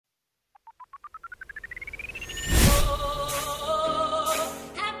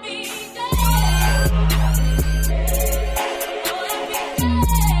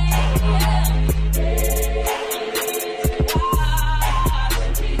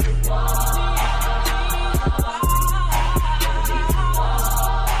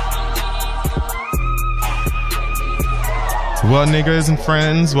Well, niggas and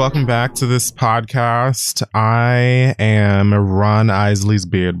friends, welcome back to this podcast. I am Ron Isley's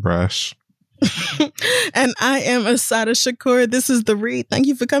beard brush. And I am Asada Shakur. This is The Read. Thank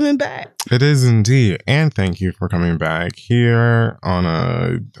you for coming back. It is indeed. And thank you for coming back here on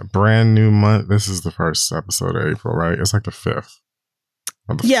a brand new month. This is the first episode of April, right? It's like the 5th.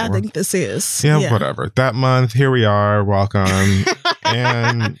 Yeah, 4th? I think this is. Yeah, whatever. That month, here we are. Welcome.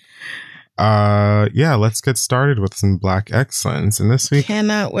 And let's get started with some Black excellence. And this week,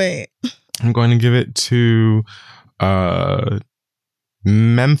 cannot wait. I'm going to give it to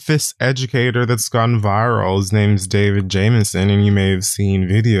Memphis educator that's gone viral. His name's David Jamison, and you may have seen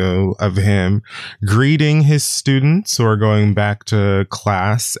video of him greeting his students who are going back to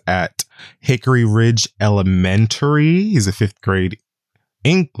class at Hickory Ridge Elementary. He's a 5th grade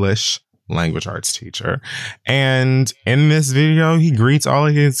English language arts teacher. And in this video, he greets all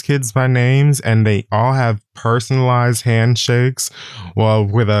of his kids by names, and they all have personalized handshakes. Well,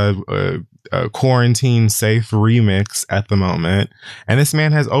 with a quarantine safe remix at the moment. And this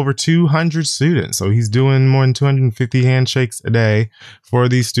man has over 200 students. So he's doing more than 250 handshakes a day for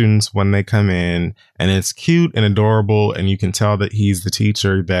these students when they come in. And it's cute and adorable. And you can tell that he's the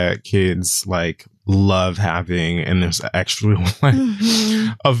teacher that kids like love having. And there's actually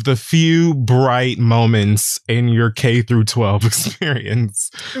one of the few bright moments in your K through 12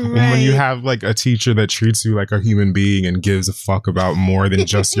 experience. Right. When you have like a teacher that treats you like a human being and gives a fuck about more than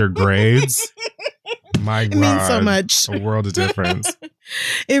just your grades. My God. It means so much. A world of difference.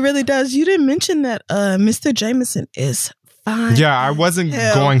 It really does. You didn't mention that Mr. Jamison is fine. Yeah, I wasn't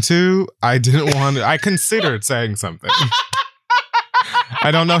going to. I didn't want to. I considered saying something.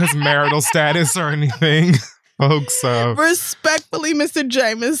 I don't know his marital status or anything, folks. Respectfully, Mr.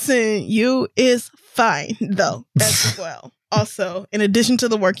 Jamison, you is fine, though, as well. Also, in addition to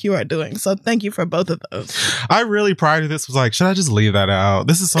the work you are doing. So thank you for both of those. I really, prior to this, was like, should I just leave that out?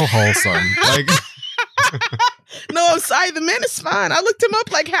 This is so wholesome. Like, no, I'm sorry. The man is fine. I looked him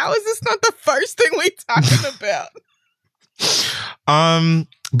up like, how is this not the first thing we talking about?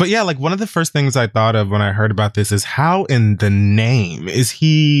 But yeah, like one of the first things I thought of when I heard about this is how in the name is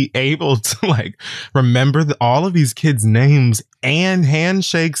he able to like remember all of these kids' names and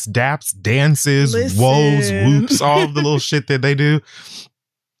handshakes, daps, dances, woes, whoops, all of the little shit that they do.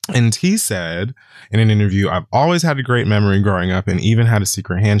 And he said in an interview, I've always had a great memory growing up and even had a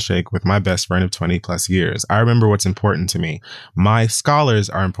secret handshake with my best friend of 20 plus years. I remember what's important to me. My scholars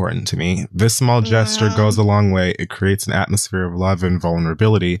are important to me. This small gesture goes a long way. It creates an atmosphere of love and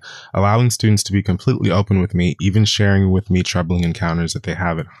vulnerability, allowing students to be completely open with me, even sharing with me troubling encounters that they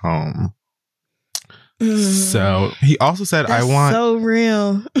have at home. So he also said, That's so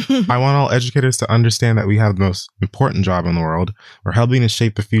real. I want all educators to understand that we have the most important job in the world. We're helping to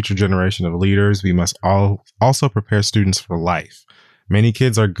shape the future generation of leaders. We must also prepare students for life. Many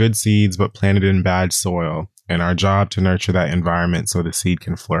kids are good seeds, but planted in bad soil. And our job to nurture that environment so the seed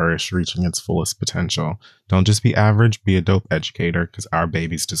can flourish, reaching its fullest potential. Don't just be average, be a dope educator, because our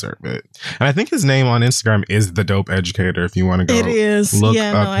babies deserve it. And I think his name on Instagram is The Dope Educator, if you want to go. It is. Look yeah,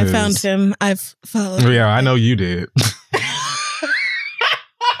 up no, I found him. I've followed him. Yeah, I know you did.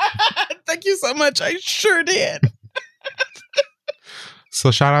 Thank you so much. I sure did.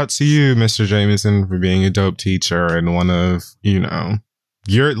 So shout out to you, Mr. Jamison, for being a dope teacher and one of,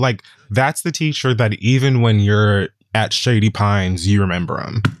 you're like, that's the teacher that even when you're at Shady Pines, you remember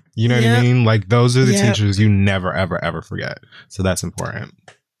them. You know what I mean? Like, those are the teachers you never, ever, ever forget. So that's important.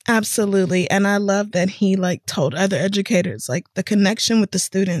 Absolutely. And I love that he told other educators, the connection with the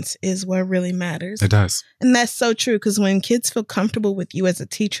students is what really matters. It does. And that's so true, because when kids feel comfortable with you as a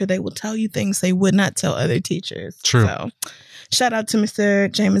teacher, they will tell you things they would not tell other teachers. True. So shout out to Mr.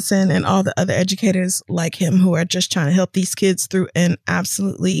 Jamison and all the other educators like him who are just trying to help these kids through an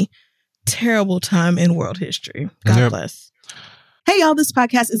absolutely terrible time in world history. God bless. Hey, y'all, this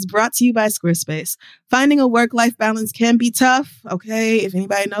podcast is brought to you by Squarespace. Finding a work-life balance can be tough, okay? If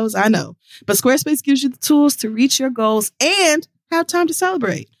anybody knows, I know. But Squarespace gives you the tools to reach your goals and have time to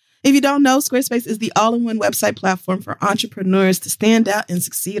celebrate. If you don't know, Squarespace is the all-in-one website platform for entrepreneurs to stand out and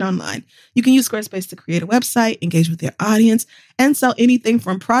succeed online. You can use Squarespace to create a website, engage with your audience, and sell anything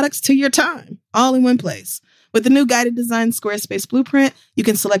from products to your time, all in one place. With the new guided design Squarespace Blueprint, you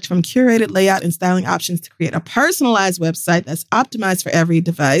can select from curated layout and styling options to create a personalized website that's optimized for every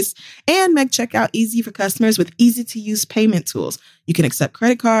device and make checkout easy for customers with easy-to-use payment tools. You can accept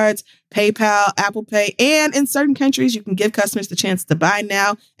credit cards, PayPal, Apple Pay, and in certain countries, you can give customers the chance to buy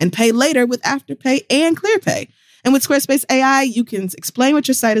now and pay later with Afterpay and ClearPay. And with Squarespace AI, you can explain what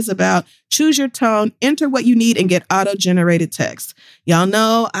your site is about, choose your tone, enter what you need, and get auto-generated text. Y'all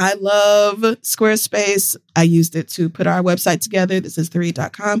know I love Squarespace. I used it to put our website together. This is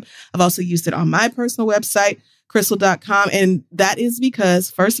theread.com. I've also used it on my personal website, crystal.com. And that is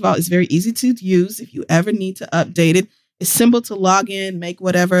because, first of all, it's very easy to use if you ever need to update it. It's simple to log in, make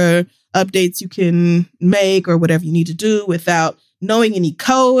whatever updates you can make or whatever you need to do without knowing any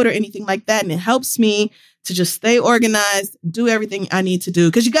code or anything like that. And it helps me to just stay organized, do everything I need to do.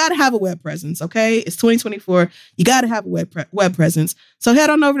 Because you got to have a web presence, okay? It's 2024. You got to have a web presence. So head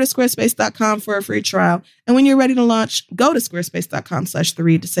on over to squarespace.com for a free trial. And when you're ready to launch, go to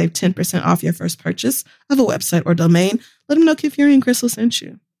squarespace.com/theread to save 10% off your first purchase of a website or domain. Let them know Kid Fury and Crystal sent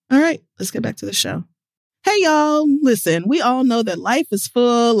you. All right, let's get back to the show. Hey, y'all, listen, we all know that life is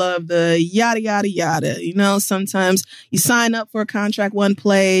full of the yada, yada, yada. You know, sometimes you sign up for a contract one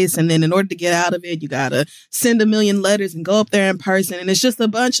place, and then in order to get out of it, you got to send a million letters and go up there in person. And it's just a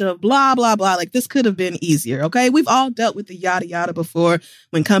bunch of blah, blah, blah. Like, this could have been easier, okay? We've all dealt with the yada, yada before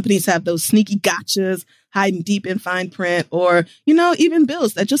when companies have those sneaky gotchas hiding deep in fine print, or, you know, even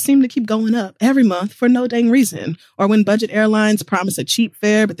bills that just seem to keep going up every month for no dang reason. Or when budget airlines promise a cheap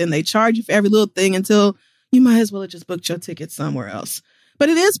fare, but then they charge you for every little thing until you might as well have just booked your ticket somewhere else. But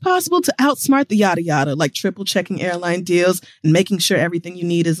it is possible to outsmart the yada yada, like triple checking airline deals and making sure everything you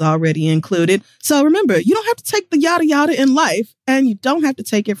need is already included. So remember, you don't have to take the yada yada in life, and you don't have to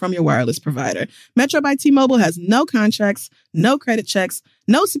take it from your wireless provider. Metro by T-Mobile has no contracts, no credit checks,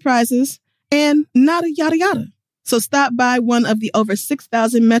 no surprises, and not a yada yada. So stop by one of the over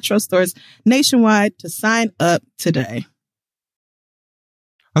 6,000 Metro stores nationwide to sign up today.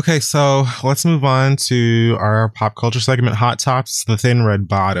 Okay, so let's move on to our pop culture segment, Hot Tops, The Thin Red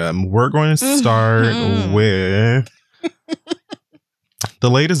Bottom. We're going to start with the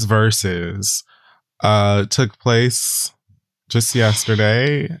latest Versus. Took place just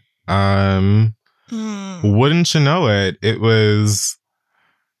yesterday. Wouldn't you know it? It was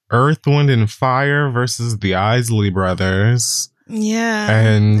Earth, Wind, and Fire versus the Isley Brothers. Yeah,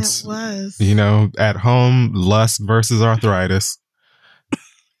 and it was. You know, at home, lust versus arthritis.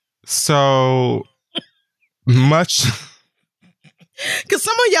 So much. Because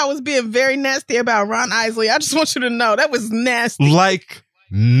some of y'all was being very nasty about Ron Isley. I just want you to know that was nasty. Like,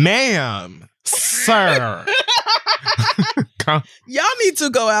 ma'am, sir. Y'all need to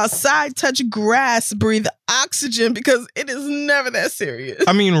go outside, touch grass, breathe oxygen, because it is never that serious.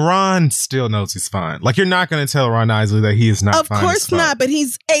 I mean, Ron still knows he's fine. Like, you're not going to tell Ron Isley that he is not fine. Of course not, but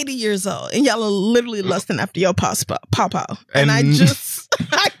he's 80 years old, and y'all are literally lusting after your pawpaw. And I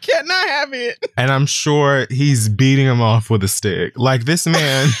cannot have it. And I'm sure he's beating him off with a stick. Like, this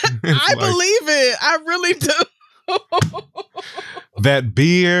man. I believe it. I really do. That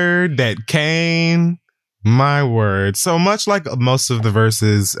beard, that cane. My word. So much like most of the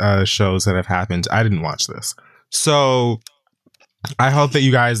Versus shows that have happened, I didn't watch this. So I hope that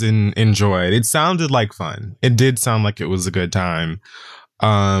you guys enjoyed. It sounded like fun. It did sound like it was a good time.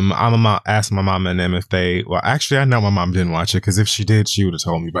 I'm asked my mom and them if they, well, actually, I know my mom didn't watch it, because if she did, she would have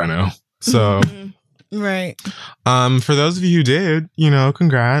told me by now. So, right. For those of you who did, you know,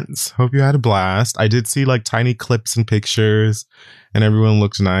 congrats. Hope you had a blast. I did see like tiny clips and pictures, and everyone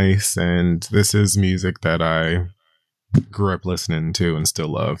looked nice. And this is music that I grew up listening to and still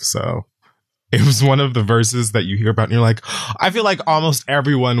love. So it was one of the Verses that you hear about and you're like, I feel like almost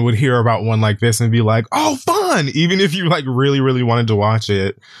everyone would hear about one like this and be like, oh, fun. Even if you like really, really wanted to watch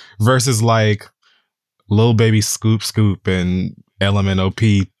it, versus like Lil Baby Scoop Scoop and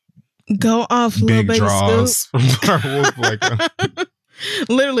LMNOP. Go off, Lil Baby draws. Scoop.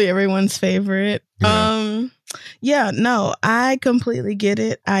 Literally everyone's favorite. Yeah, no, I completely get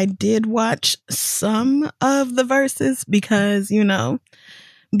it. I did watch some of the Verses because, you know,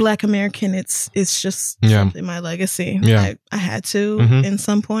 Black American, it's just something, my legacy. Yeah. I had to in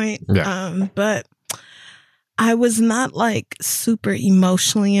some point. Yeah. But I was not like super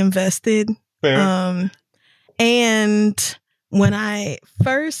emotionally invested. Fair. And when I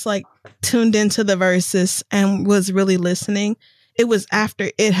first like tuned into the Verses and was really listening, it was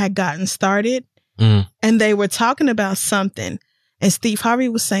after it had gotten started. And they were talking about something. And Steve Harvey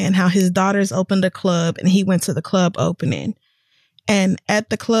was saying how his daughters opened a club and he went to the club opening. And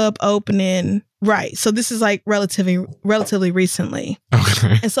at the club opening, right. So this is like relatively recently.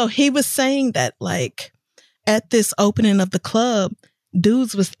 Okay. And so he was saying that like at this opening of the club,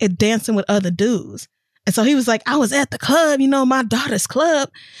 dudes was dancing with other dudes. And so he was like, I was at the club, my daughter's club,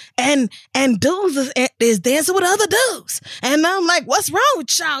 and dudes is dancing with other dudes. And I'm like, what's wrong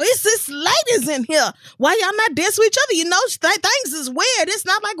with y'all? It's this ladies in here. Why y'all not dancing with each other? Things is weird. It's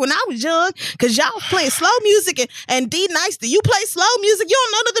not like when I was young, because y'all play slow music. And D Nice, do you play slow music? You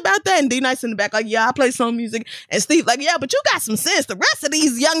don't know nothing about that. And D Nice in the back, like, yeah, I play slow music. And Steve like, yeah, but you got some sense. The rest of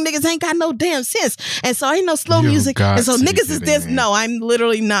these young niggas ain't got no damn sense. And so ain't no slow music. And so niggas is dancing. No, I'm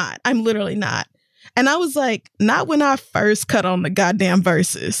literally not. And I was like, not when I first cut on the goddamn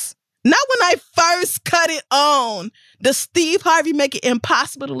verses. Not when I first cut it on. Does Steve Harvey make it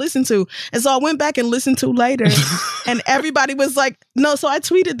impossible to listen to? And so I went back and listened to later. And everybody was like, no. So I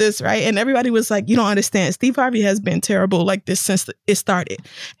tweeted this, right? And everybody was like, you don't understand. Steve Harvey has been terrible like this since it started.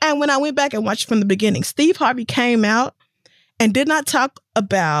 And when I went back and watched from the beginning, Steve Harvey came out and did not talk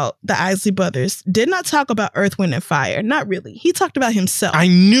about the Isley Brothers, did not talk about Earth, Wind, and Fire. Not really. He talked about himself. I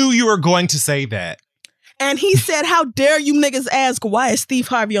knew you were going to say that. And he said, how dare you niggas ask why is Steve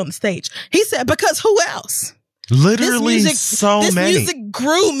Harvey on the stage? He said, because who else? Literally this music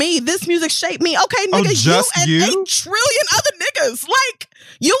grew me. This music shaped me. Okay, nigga, you and 8 trillion other niggas. Like,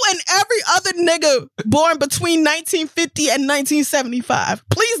 you and every other nigga born between 1950 and 1975.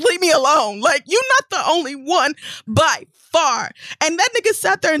 Please leave me alone. Like, you're not the only one by far. And that nigga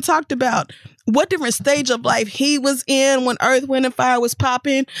sat there and talked about what different stage of life he was in when Earth, Wind, and Fire was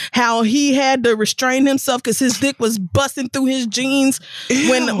popping, how he had to restrain himself because his dick was busting through his jeans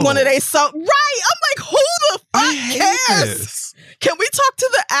when one of they saw. Right. I'm like, who the fuck cares? Can we talk to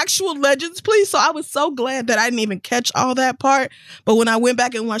the actual legends, please? So I was so glad that I didn't even catch all that part. But when I went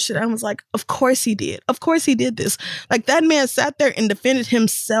back and watched it, I was like, of course he did. Of course he did this. Like, that man sat there and defended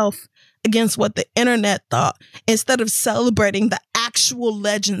himself against what the internet thought instead of celebrating the actual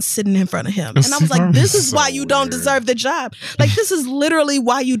legends sitting in front of him. And I was like, this is why you don't deserve the job. Like, this is literally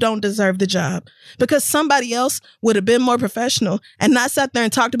why you don't deserve the job. Because somebody else would have been more professional and not sat there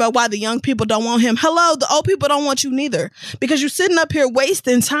and talked about why the young people don't want him. Hello, the old people don't want you neither. Because you're sitting up here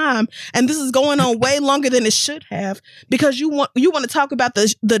wasting time and this is going on way longer than it should have because you want to talk about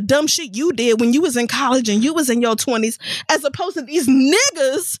the dumb shit you did when you was in college and you was in your 20s as opposed to these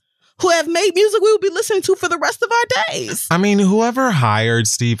niggas who have made music we will be listening to for the rest of our days. I mean, whoever hired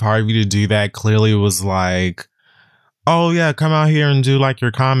Steve Harvey to do that clearly was like, oh yeah, come out here and do like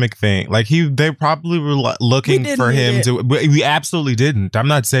your comic thing. Like they probably were looking for him to. We absolutely didn't. I'm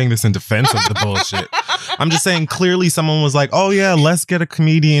not saying this in defense of the bullshit. I'm just saying clearly someone was like, oh yeah, let's get a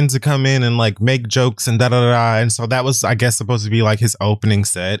comedian to come in and like make jokes and da-da-da. And so that was, I guess, supposed to be like his opening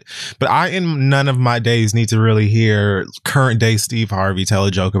set. But I, in none of my days, need to really hear current day Steve Harvey tell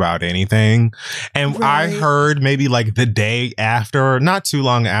a joke about anything. And right. I heard maybe like the day after, not too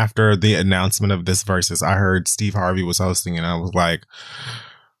long after the announcement of this versus, I heard Steve Harvey was hosting and I was like,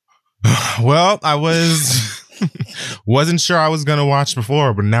 well, I wasn't sure I was gonna watch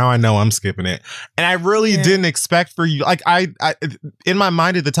before, but now I know I'm skipping it. And I really didn't expect for you, like I in my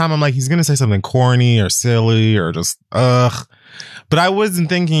mind at the time, I'm like, he's gonna say something corny or silly or just ugh. But I wasn't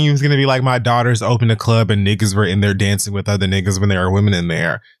thinking he was gonna be like, my daughter's opened a club and niggas were in there dancing with other niggas when there are women in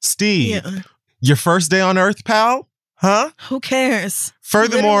there. Steve, your first day on Earth, pal? Huh? Who cares?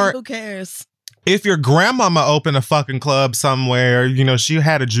 Furthermore, literally, who cares? If your grandmama opened a fucking club somewhere, you know, she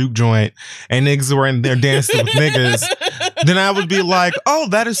had a juke joint and niggas were in there dancing with niggas, then I would be like, oh,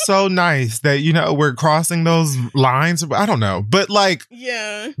 that is so nice that, you know, we're crossing those lines. I don't know. But like,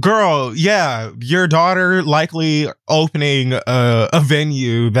 girl, your daughter likely opening a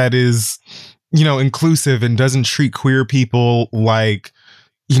venue that is, you know, inclusive and doesn't treat queer people like,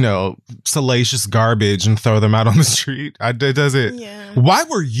 you know, salacious garbage and throw them out on the street. Does it? Yeah. Why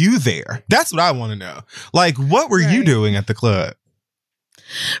were you there? That's what I want to know. Like, what were you doing at the club?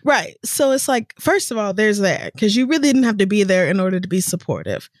 Right. So it's like, first of all, there's that, because you really didn't have to be there in order to be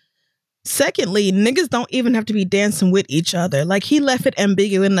supportive. Secondly, niggas don't even have to be dancing with each other. Like, he left it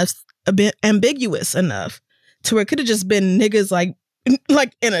ambiguous enough to where it could have just been niggas like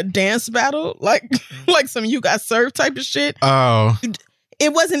in a dance battle, like some You Got Served type of shit. Oh.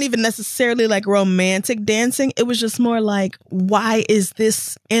 It wasn't even necessarily like romantic dancing. It was just more like, why is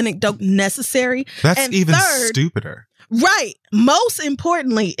this anecdote necessary? That's and even stupider. Right. Most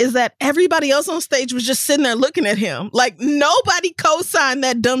importantly is that everybody else on stage was just sitting there looking at him. Like, nobody co-signed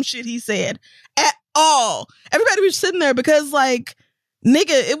that dumb shit he said at all. Everybody was sitting there because, like,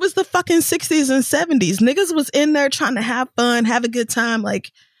 nigga, it was the fucking 60s and 70s. Niggas was in there trying to have fun, have a good time.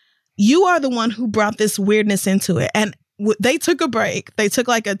 Like, you are the one who brought this weirdness into it. And they took a break. They took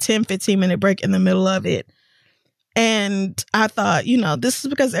like a 10, 15 minute break in the middle of it. And I thought, you know, this is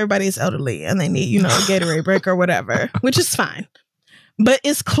because everybody is elderly and they need, you know, a Gatorade break or whatever, which is fine. But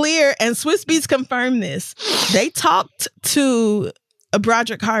it's clear, and Swiss Beats confirmed this. They talked to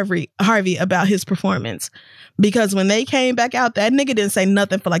Broderick Harvey about his performance, because when they came back out, that nigga didn't say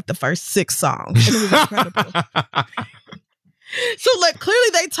nothing for like the first 6 songs, and it was incredible. So like clearly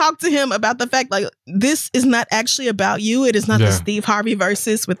they talked to him about the fact like this is not actually about you. It is not the Steve Harvey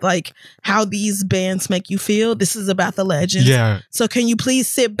versus with like how these bands make you feel. This is about the legends. Yeah. So can you please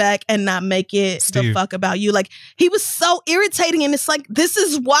sit back and not make it the fuck about you? Like he was so irritating, and it's like this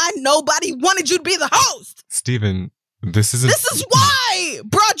is why nobody wanted you to be the host. Steven, this is why,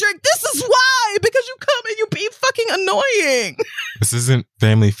 Broderick. This is why, because you come and you be fucking annoying. This isn't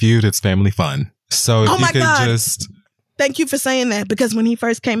Family Feud, it's Family Fun. So if you could just... Thank you for saying that, because when he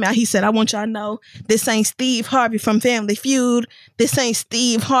first came out, he said, I want y'all to know this ain't Steve Harvey from Family Feud. This ain't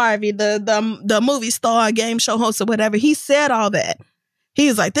Steve Harvey, the movie star, game show host, or whatever. He said all that. He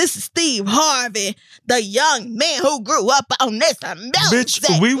was like, this is Steve Harvey, the young man who grew up on this music.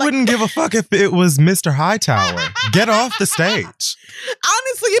 Bitch, we wouldn't give a fuck if it was Mr. Hightower. Get off the stage.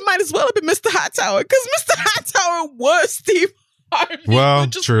 Honestly, it might as well have been Mr. Hightower, because Mr. Hightower was Steve Harvey. Well,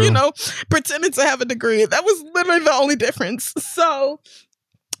 just, true. You know, pretended to have a degree. That was literally the only difference. So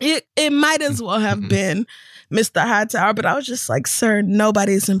it might as well have been Mr. Hightower, but I was just like, sir,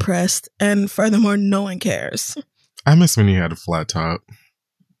 nobody's impressed. And furthermore, no one cares. I miss when you had a flat top.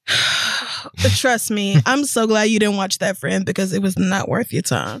 Trust me, I'm so glad you didn't watch that, friend, because it was not worth your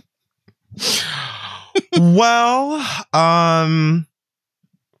time. Well,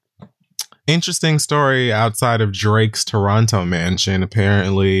 interesting story outside of Drake's Toronto mansion.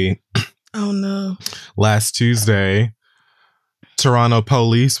 Apparently, oh no, last Tuesday, Toronto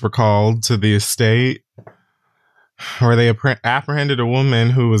police were called to the estate where they apprehended a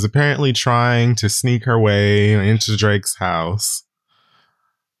woman who was apparently trying to sneak her way into Drake's house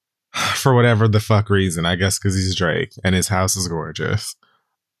for whatever the fuck reason. I guess because he's Drake and his house is gorgeous.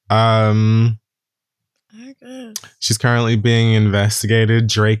 She's currently being investigated.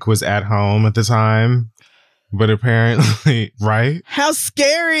 Drake was at home at the time, but apparently, right? How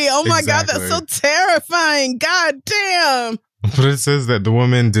scary. Oh my God, that's so terrifying. God damn. But it says that the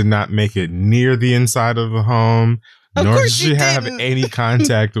woman did not make it near the inside of the home, nor did she have any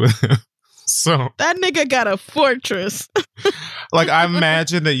contact with him. So that nigga got a fortress. Like, I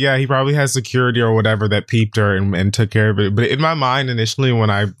imagine that, yeah, he probably has security or whatever that peeped her and took care of it. But in my mind, initially, when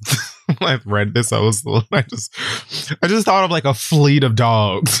I read this, I just thought of like a fleet of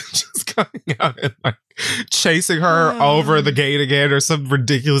dogs just coming out and like chasing her over the gate again, or some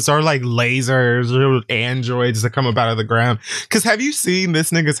ridiculous, or like lasers or androids that come up out of the ground. Because have you seen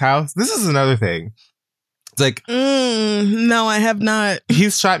this nigga's house? This is another thing. It's like, no, I have not.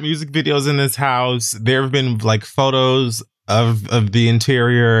 He's shot music videos in his house. There have been like photos of the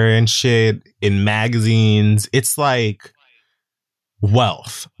interior and shit in magazines. It's like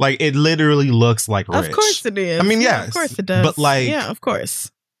wealth. Like, it literally looks like rich. Of course it is. I mean, yes. Of course it does. But like, yeah, of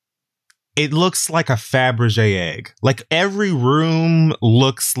course. It looks like a Fabergé egg. Like, every room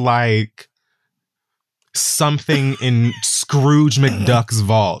looks like something in Scrooge McDuck's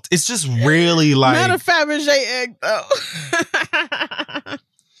vault. It's just really like... Not a Fabergé egg, though.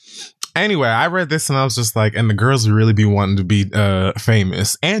 Anyway, I read this and I was just like, and the girls really be wanting to be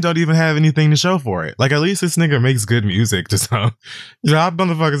famous and don't even have anything to show for it. Like, at least this nigga makes good music to some. You know,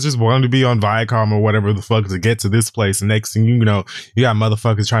 motherfuckers just wanting to be on Viacom or whatever the fuck to get to this place. And next thing you know, you got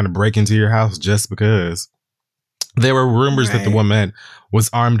motherfuckers trying to break into your house just because. There were rumors that the woman was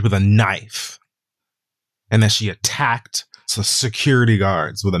armed with a knife and that she attacked some security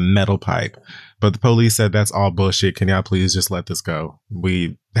guards with a metal pipe. But the police said that's all bullshit. Can y'all please just let this go?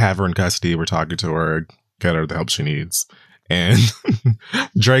 We have her in custody. We're talking to her. Get her the help she needs. And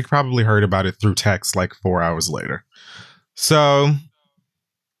Drake probably heard about it through text like 4 hours later. So,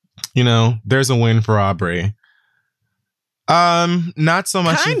 you know, there's a win for Aubrey. Not so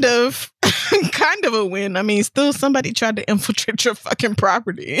much. Kind of a win. I mean, still somebody tried to infiltrate your fucking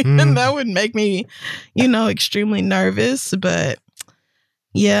property. And that would make me, you know, extremely nervous. But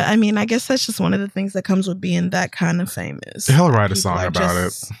yeah, I mean, I guess that's just one of the things that comes with being that kind of famous. He'll write a song about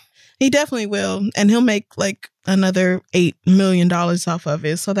it. He definitely will. And he'll make like another $8 million off of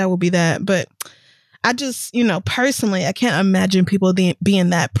it. So that will be that. But I just, you know, personally, I can't imagine people being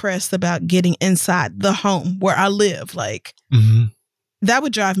that pressed about getting inside the home where I live. Like, that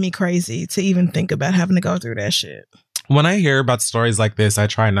would drive me crazy to even think about having to go through that shit. When I hear about stories like this, I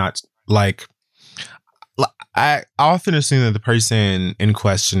try not, like, I often assume that the person in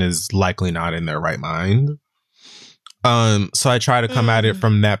question is likely not in their right mind. So I try to come at it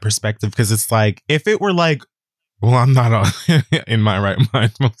from that perspective, because it's like, if it were like, well, I'm not in my right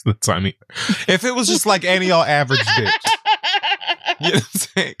mind most of the time either. If it was just like any old average bitch, You know what I'm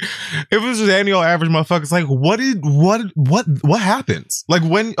saying? It was just any old average motherfuckers. Like, what happens? Like,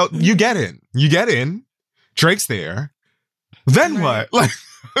 when you get in, Drake's there. Then what? Like,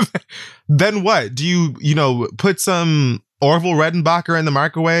 then what? Do you put some Orville Redenbacher in the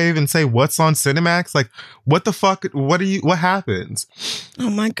microwave and say, what's on Cinemax? Like, what the fuck? What happens?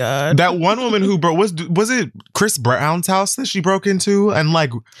 Oh my God. That one woman who was it Chris Brown's house that she broke into and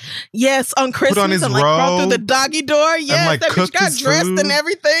like, yes, on Christmas on his and like crawled through the doggy door. Yes, and, like, that bitch got dressed food. and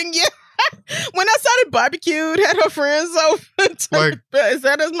everything. Yeah. When I started barbecued, had her friends over. Like,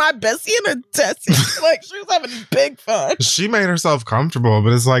 that is my Bessie and her Tessie. Like, she was having big fun. She made herself comfortable,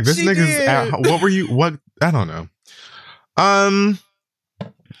 but it's like, this nigga's what I don't know.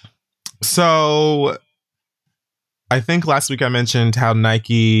 So I think last week I mentioned how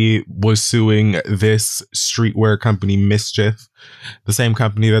Nike was suing this streetwear company, Mischief, the same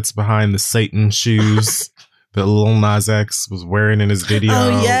company that's behind the Satan shoes that Lil Nas X was wearing in his video.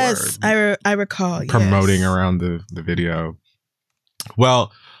 Oh, yes. I recall. Promoting around the video.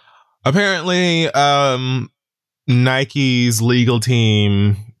 Well, apparently, Nike's legal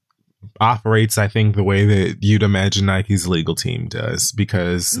team operates, I think, the way that you'd imagine Nike's legal team does,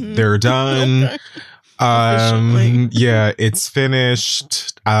 because they're done. Okay. Yeah, it's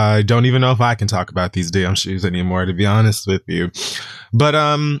finished. I don't even know if I can talk about these damn shoes anymore, to be honest with you. But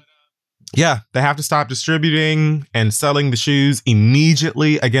yeah, they have to stop distributing and selling the shoes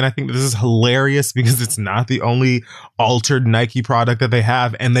immediately. Again, I think this is hilarious because it's not the only altered Nike product that they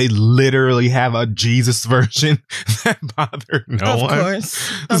have, and they literally have a Jesus version that bothered no one. Of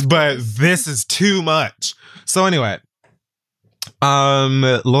course. But this is too much. So anyway,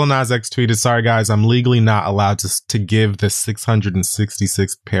 Lil Nas X tweeted, "Sorry guys, I'm legally not allowed to give the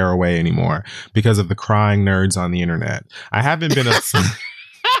 666 pair away anymore because of the crying nerds on the internet. I haven't been upset."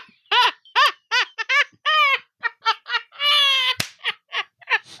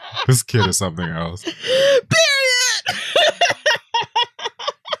 This kid is something else. Period.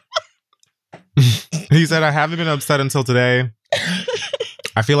 He said, "I haven't been upset until today.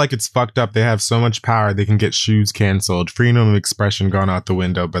 I feel like it's fucked up. They have so much power. They can get shoes canceled. Freedom of expression gone out the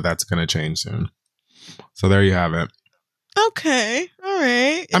window, but that's going to change soon." So there you have it. Okay. All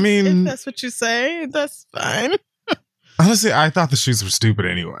right. I mean, if that's what you say, that's fine. Honestly, I thought the shoes were stupid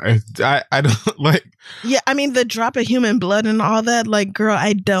anyway. I don't like. Yeah, I mean, the drop of human blood and all that, like, girl,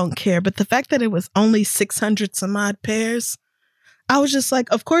 I don't care. But the fact that it was only 600 some odd pairs, I was just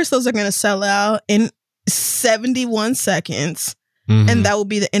like, of course those are going to sell out in 71 seconds. Mm-hmm. And that will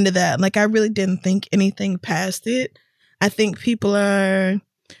be the end of that. Like, I really didn't think anything past it. I think people are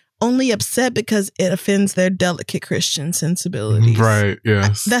only upset because it offends their delicate Christian sensibilities. Right,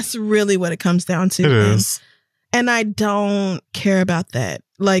 yes. That's really what it comes down to. It is. And I don't care about that.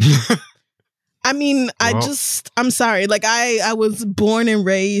 Like, I mean, I'm sorry. Like, I was born and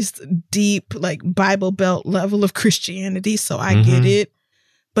raised deep, like, Bible Belt level of Christianity. So I get it.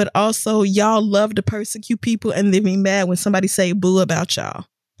 But also, y'all love to persecute people and then be mad when somebody say boo about y'all.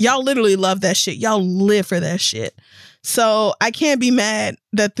 Y'all literally love that shit. Y'all live for that shit. So I can't be mad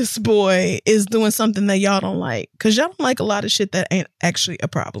that this boy is doing something that y'all don't like. Because y'all don't like a lot of shit that ain't actually a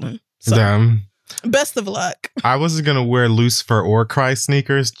problem. So. Damn. Best of luck. I wasn't going to wear Lucifer or Christ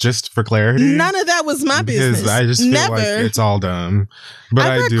sneakers, just for clarity. None of that was my business. I just feel like it's all dumb. But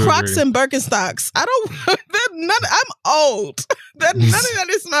I do Crocs agree. and Birkenstocks. I don't. I'm old. None of that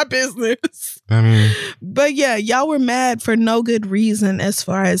is my business. I mean, but yeah, y'all were mad for no good reason, as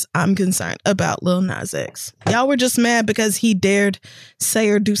far as I'm concerned, about Lil Nas X. Y'all were just mad because he dared say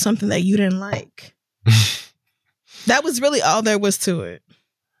or do something that you didn't like. That was really all there was to it.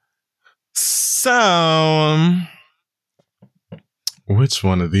 So, which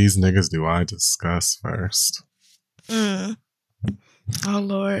one of these niggas do I discuss first? Oh,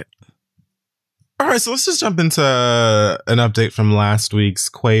 Lord. All right, so let's just jump into an update from last week's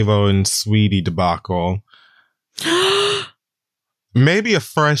Quavo and Sweetie debacle. Maybe a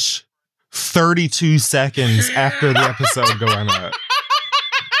fresh 32 seconds after the episode going up.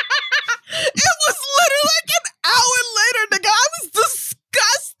 It was literally like an hour later, nigga. I was disgusted.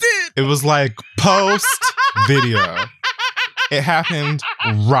 It was like post video. It happened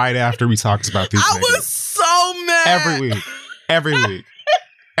right after we talked about these niggas. I was so mad. Every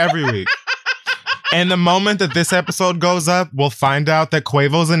week. And the moment that this episode goes up, we'll find out that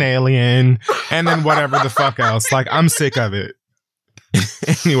Quavo's an alien and then whatever the fuck else. Like, I'm sick of it.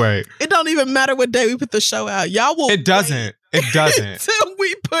 Anyway. It don't even matter what day we put the show out. Y'all will It doesn't. It doesn't. Until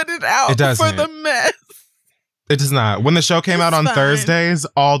we put it out it doesn't. for the mess. It does not. When the show came out on Thursdays,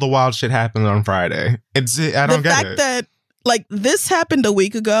 all the wild shit happened on Friday. I don't get it. The fact that Like, this happened a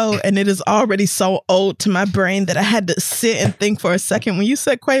week ago, and it is already so old to my brain that I had to sit and think for a second. When you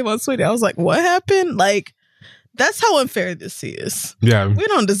said Quavo and Saweetie, I was like, what happened? Like, that's how unfair this is. Yeah. We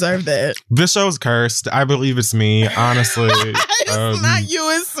don't deserve that. This show's cursed. I believe it's me, honestly. It's not you,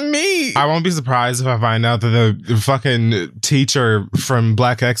 it's me. I won't be surprised if I find out that the fucking teacher from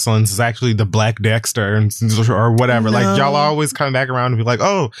Black Excellence is actually the Black Dexter or whatever. No. Like, y'all always come back around and be like,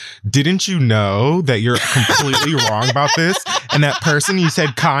 oh, didn't you know that you're completely wrong about this? And that person you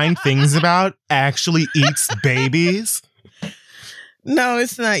said kind things about actually eats babies? No,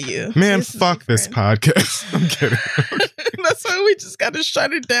 it's not you. Man, it's fuck this podcast. I'm kidding. That's why we just got to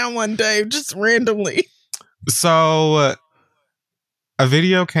shut it down one day, just randomly. So, a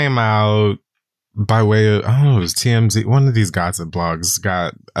video came out by way of, it was TMZ. One of these gossip blogs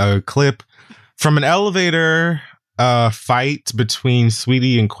got a clip from an elevator fight between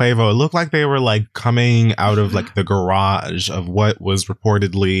Saweetie and Quavo. It looked like they were like coming out of like the garage of what was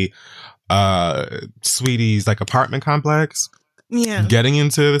reportedly Saweetie's like apartment complex. Yeah. Getting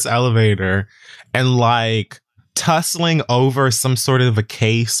into this elevator and like tussling over some sort of a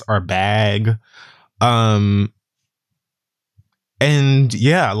case or bag. And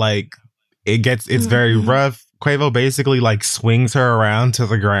yeah, like it's very rough. Quavo basically like swings her around to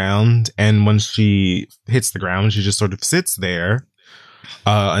the ground. And when she hits the ground, she just sort of sits there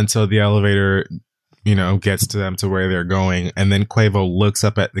until the elevator, you know, gets to them to where they're going. And then Quavo looks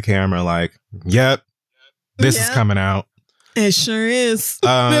up at the camera like, yep, this is coming out. It sure is. It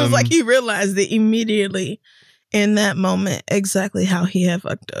was like he realized it immediately in that moment exactly how he had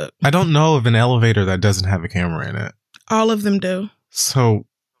fucked up. I don't know of an elevator that doesn't have a camera in it. All of them do. So,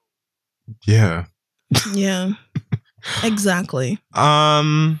 yeah. Yeah. Exactly.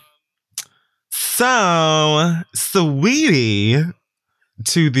 So, Saweetie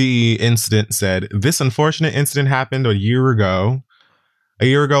to the incident said, this unfortunate incident happened a year ago.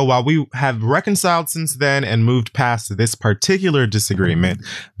 While we have reconciled since then and moved past this particular disagreement,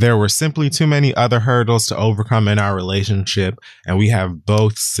 there were simply too many other hurdles to overcome in our relationship, and we have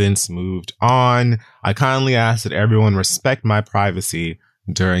both since moved on. I kindly ask that everyone respect my privacy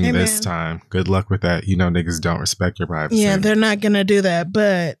during this time. Good luck with that. You know, niggas don't respect your privacy. Yeah, they're not going to do that,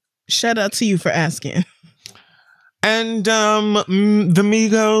 but shout out to you for asking. And the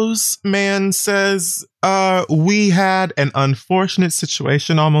Migos man says, we had an unfortunate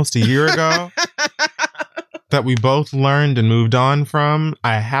situation almost a year ago that we both learned and moved on from.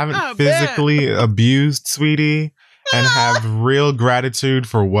 I haven't physically abused Saweetie and have real gratitude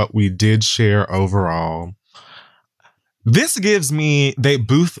for what we did share overall. This gives me, they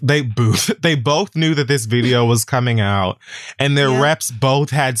both knew that this video was coming out, and their reps both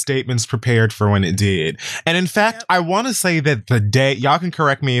had statements prepared for when it did. And in fact, I want to say that the day, y'all can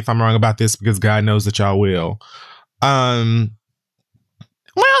correct me if I'm wrong about this because God knows that y'all will. Well,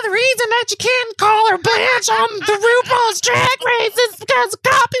 the reason that you can't call her Blanche on the RuPaul's Drag Race is because of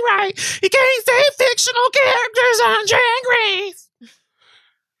copyright. You can't say fictional characters on Drag Race.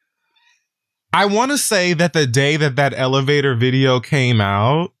 I want to say that the day that elevator video came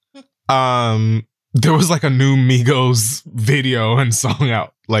out, there was like a new Migos video and song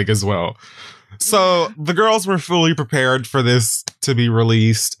out like as well. So the girls were fully prepared for this to be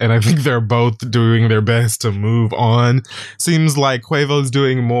released, and I think they're both doing their best to move on. Seems like Quavo's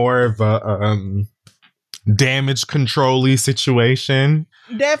doing more of a damage control-y situation.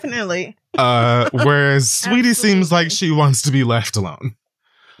 Definitely. Whereas Saweetie seems like she wants to be left alone.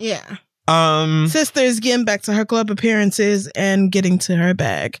 Yeah. Sister is getting back to her club appearances and getting to her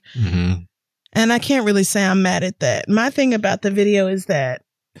bag. Mm-hmm. And I can't really say I'm mad at that. My thing about the video is that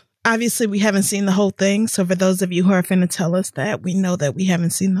obviously we haven't seen the whole thing. So for those of you who are finna tell us that, we know that we haven't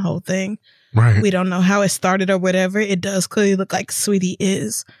seen the whole thing. Right. We don't know how it started or whatever. It does clearly look like Saweetie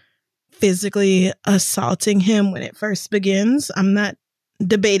is physically assaulting him when it first begins. I'm not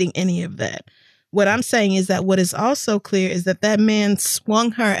debating any of that. What I'm saying is that what is also clear is that that man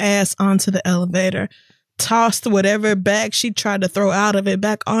swung her ass onto the elevator, tossed whatever bag she tried to throw out of it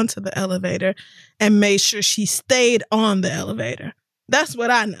back onto the elevator, and made sure she stayed on the elevator. That's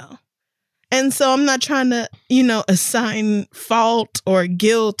what I know. And so I'm not trying to, assign fault or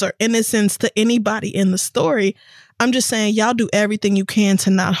guilt or innocence to anybody in the story. I'm just saying y'all do everything you can to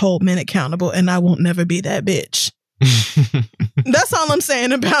not hold men accountable, and I won't never be that bitch. That's all I'm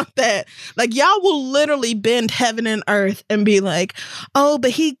saying about that. Like, y'all will literally bend heaven and earth and be like, oh, but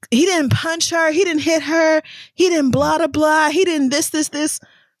he didn't punch her, he didn't hit her, he didn't blah blah blah, he didn't this.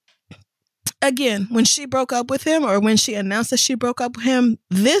 Again, when she broke up with him, or when she announced that she broke up with him,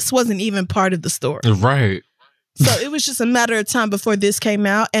 this wasn't even part of the story. Right. So it was just a matter of time before this came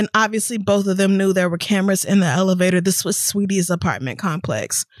out. And obviously both of them knew there were cameras in the elevator. This was Sweetie's apartment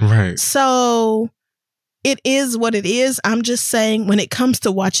complex. Right. So it is what it is. I'm just saying when it comes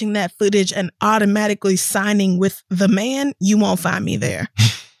to watching that footage and automatically signing with the man, you won't find me there.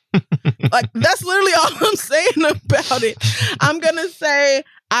 Like, that's literally all I'm saying about it. I'm going to say,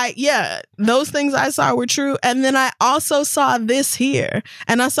 those things I saw were true. And then I also saw this here.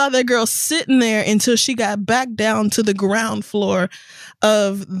 And I saw that girl sitting there until she got back down to the ground floor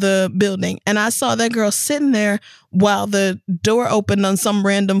of the building. And I saw that girl sitting there while the door opened on some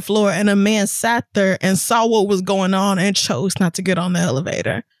random floor and a man sat there and saw what was going on and chose not to get on the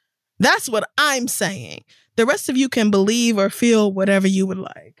elevator. That's what I'm saying. The rest of you can believe or feel whatever you would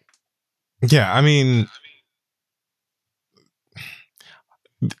like. Yeah, I mean,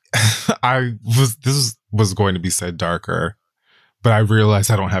 this was going to be said darker, but I realized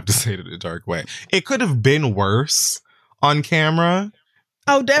I don't have to say it in a dark way. It could have been worse on camera.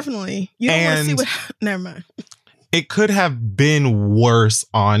 Oh, definitely. You don't want to see what... Never mind. It could have been worse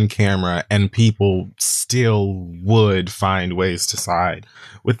on camera and people still would find ways to side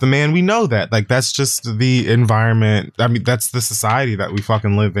with the man. We know that. Like, that's just the environment. I mean, that's the society that we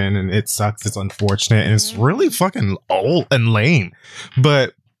fucking live in, and it sucks. It's unfortunate, and it's really fucking old and lame.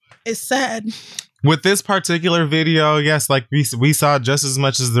 But it's sad. With this particular video, yes, like we saw just as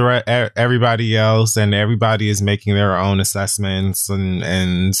much as everybody else, and everybody is making their own assessments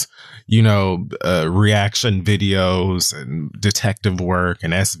and you know, reaction videos and detective work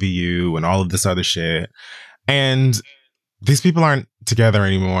and SVU and all of this other shit. And these people aren't together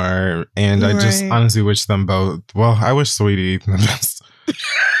anymore. And I just honestly wish them both. Well, I wish Sweetie the best.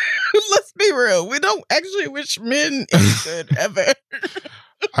 Let's be real. We don't actually wish men any good ever.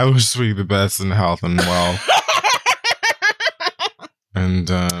 I wish Sweetie the best in health and wealth. And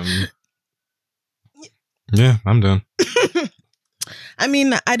yeah, I'm done. I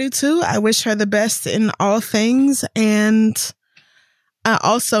mean, I do too. I wish her the best in all things. And I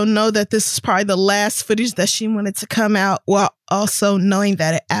also know that this is probably the last footage that she wanted to come out, while also knowing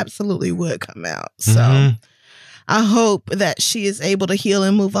that it absolutely would come out. So I hope that she is able to heal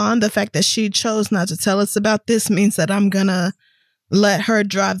and move on. The fact that she chose not to tell us about this means that I'm going to let her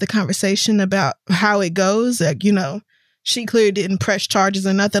drive the conversation about how it goes. Like, you know, she clearly didn't press charges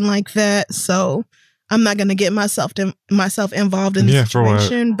or nothing like that. So I'm not going to get myself involved in the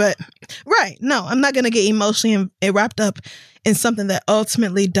situation. But no, I'm not going to get emotionally wrapped up in something that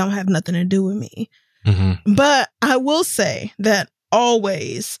ultimately don't have nothing to do with me. But I will say that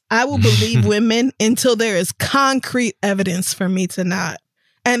always I will believe women until there is concrete evidence for me to not.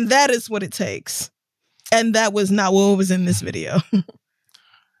 And that is what it takes. And that was not what was in this video.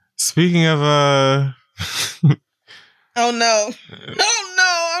 Speaking of oh no. Oh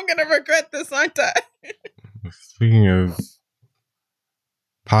no, I'm gonna regret this, aren't I? Speaking of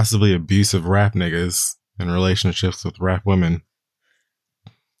possibly abusive rap niggas in relationships with rap women,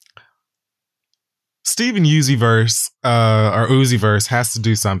 Steven Uziverse or Uziverse has to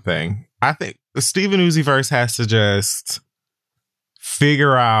do something. I think the Steven Uziverse has to just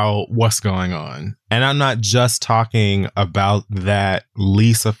figure out what's going on. And I'm not just talking about that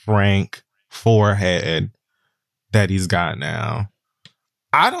Lisa Frank forehead that he's got now.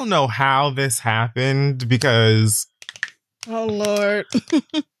 I don't know how this happened because... Oh, Lord.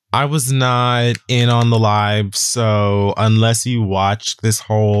 I was not in on the live, so unless you watched this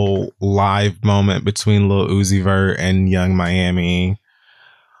whole live moment between Lil Uzi Vert and Young Miami,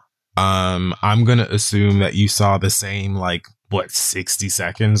 I'm gonna assume that you saw the same, like, 60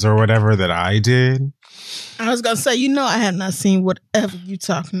 seconds or whatever that I did. I was gonna say, you know, I had not seen whatever you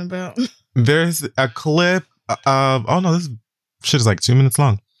talking about. There's a clip of, oh no, this shit is like 2 minutes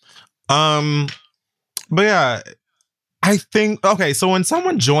long. But yeah, I think, okay, so when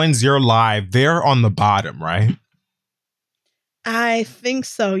someone joins your live, they're on the bottom, right? I think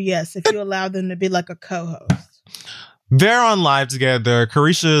so, yes, if you allow them to be like a co-host. They're on live together.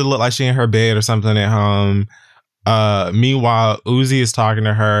 Carisha looked like she in her bed or something at home. Meanwhile, Uzi is talking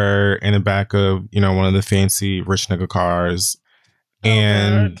to her in the back of, you know, one of the fancy rich nigga cars.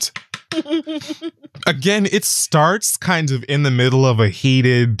 And again, it starts kind of in the middle of a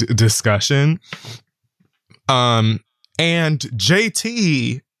heated discussion. And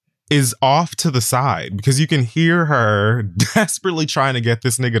JT is off to the side because you can hear her desperately trying to get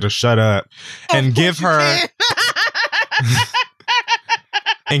this nigga to shut up and give her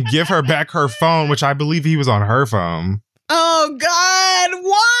and give her back her phone, which I believe he was on her phone. Oh God,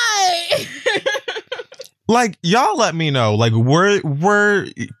 why? Like, y'all let me know. Like, were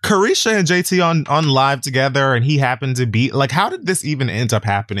Carisha and JT on live together and he happened to be like, how did this even end up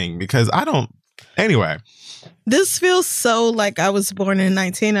happening? Because I don't. Anyway. This feels so like I was born in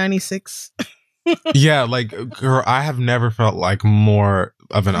 1996. Yeah, like, girl, I have never felt like more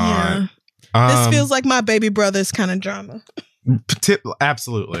of an aunt. This feels like my baby brother's kind of drama.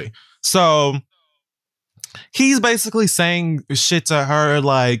 Absolutely. So he's basically saying shit to her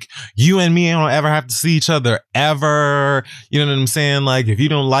like, you and me don't ever have to see each other ever. You know what I'm saying? Like, if you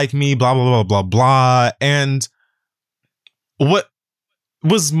don't like me, blah, blah, blah, blah, blah. And what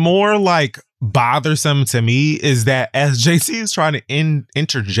was more like bothersome to me is that as JT is trying to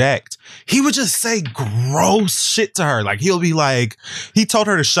interject, he would just say gross shit to her. Like, he'll be like, he told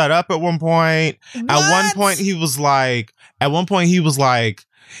her to shut up at one point. What? At one point he was like,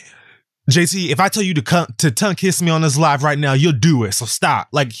 JT, if I tell you to tongue kiss me on this live right now, you'll do it. So stop.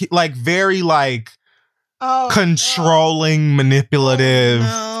 Like, very like controlling, manipulative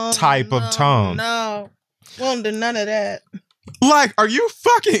type of tone. No, won't do none of that. Like, are you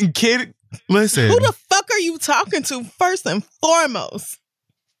fucking kidding? Listen. Who the fuck are you talking to first and foremost?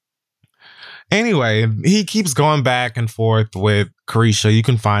 Anyway, he keeps going back and forth with Caresha. You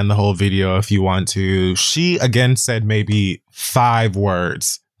can find the whole video if you want to. She again said maybe 5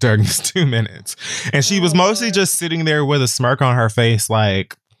 words during this 2 minutes. And she was mostly just sitting there with a smirk on her face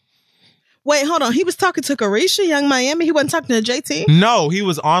like... Wait, hold on. He was talking to Caresha, Young Miami? He wasn't talking to JT? No, he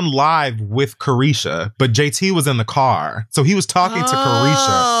was on live with Caresha, but JT was in the car. So he was talking to Caresha.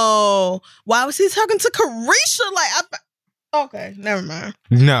 Oh, why was he talking to Caresha? Like, okay, never mind.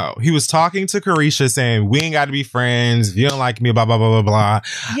 No, he was talking to Caresha saying, we ain't got to be friends. If you don't like me, blah, blah, blah, blah, blah.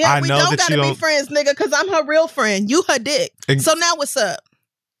 Yeah, we don't got to be friends, nigga, because I'm her real friend. You her dick. So now what's up?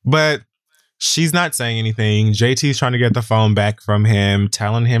 But she's not saying anything. JT's trying to get the phone back from him,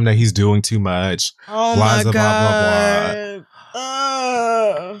 telling him that he's doing too much. Oh my God. Blah,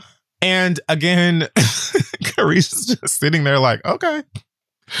 blah, blah. And again, Caresha's just sitting there like, okay.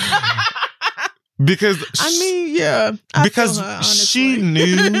 Because she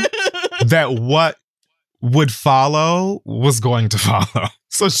knew that what would follow was going to follow.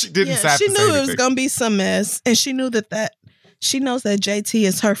 So she didn't have to say anything. She knew it was going to be some mess. And she knew that she knows that JT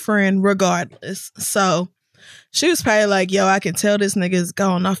is her friend regardless. So she was probably like, yo, I can tell this nigga is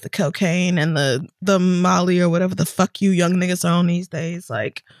going off the cocaine and the Molly or whatever the fuck you young niggas are on these days.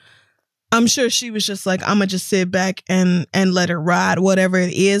 Like, I'm sure she was just like, I'm going to just sit back and let her ride, whatever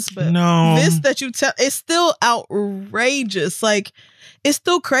it is. But no, this that you tell, it's still outrageous. Like, it's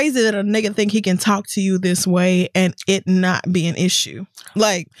still crazy that a nigga think he can talk to you this way and it not be an issue.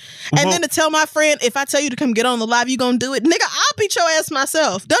 Like, and then to tell my friend, if I tell you to come get on the live, you gonna do it? Nigga, I'll beat your ass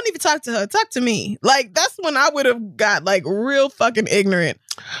myself. Don't even talk to her. Talk to me. Like, that's when I would have got like real fucking ignorant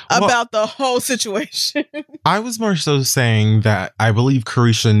about the whole situation. I was more so saying that I believe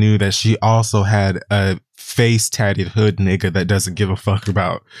Caresha knew that she also had a face tatted hood nigga that doesn't give a fuck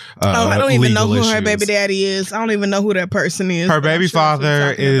about I don't even know who her baby daddy is. I don't even know who that person is. Her baby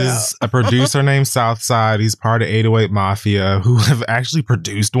father is a producer named Southside. He's part of 808 Mafia, who have actually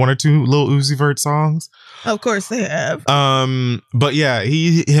produced 1 or 2 Lil Uzi Vert songs. Of course they have. But yeah,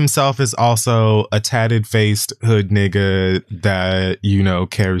 he himself is also a tatted faced hood nigga that, you know,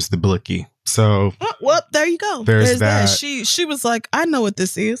 carries the blicky. So well, there you go. There's that. She was like, I know what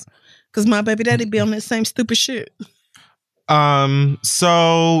this is. Because my baby daddy be on that same stupid shit.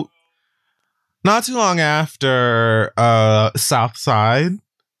 So not too long after Southside,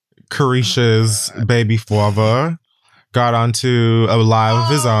 Caresha's baby father got onto a live of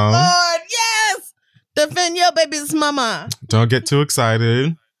his own. Lord, yes! Defend your baby's mama. Don't get too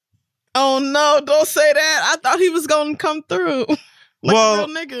excited. Oh no, don't say that. I thought he was gonna come through. Like a real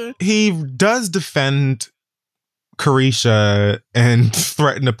nigga. He does defend Caresha and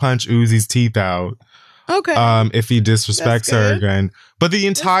threaten to punch Uzi's teeth out. Okay. If he disrespects her again. But the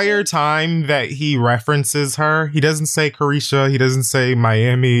entire time that he references her, he doesn't say Caresha, he doesn't say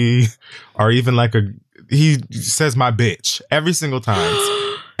Miami, or even he says my bitch every single time.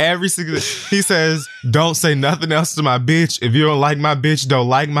 He says, don't say nothing else to my bitch. If you don't like my bitch, don't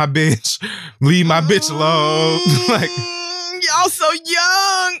like my bitch. Leave my bitch alone. Like, y'all so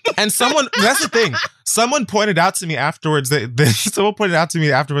young. And that's the thing. Someone pointed out to me afterwards was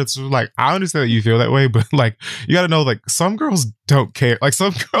like, I understand that you feel that way, but like, you gotta know, like, some girls don't care. Like,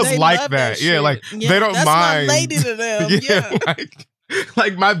 some girls they like that. Yeah, like, they don't that's mind. My lady to them. Yeah.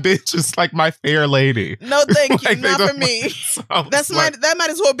 Like my bitch is like my fair lady. No, thank you. Like, not for me. So that might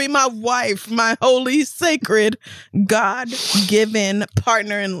as well be my wife, my holy, sacred, God-given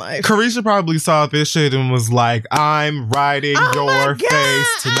partner in life. Caresha probably saw this shit and was like, I'm riding your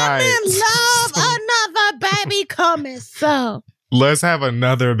face tonight. I'm in love. Another baby coming. So let's have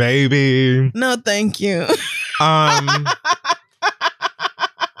another baby. No, thank you.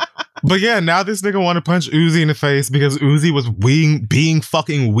 But yeah, now this nigga want to punch Uzi in the face because Uzi was being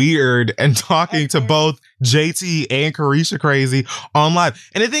fucking weird and talking to both JT and Caresha crazy on live.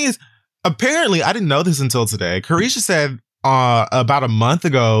 And the thing is, apparently, I didn't know this until today. Caresha said about a month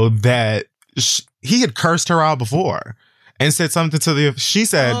ago that he had cursed her out before and said something to the... She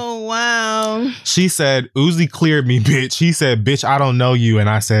said... Oh, wow. She said, Uzi cleared me, bitch. He said, bitch, I don't know you. And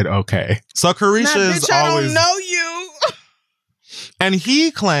I said, okay. So Caresha is always... I don't know you. And he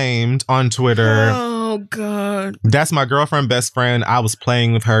claimed on Twitter, oh, God, that's my girlfriend, best friend. I was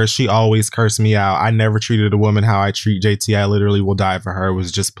playing with her. She always cursed me out. I never treated a woman how I treat JT. I literally will die for her. It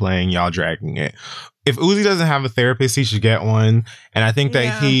was just playing, y'all dragging it. If Uzi doesn't have a therapist, he should get one. And I think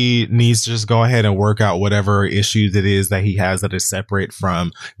that he needs to just go ahead and work out whatever issues it is that he has that is separate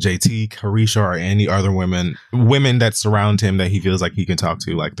from JT, Caresha, or any other women that surround him that he feels like he can talk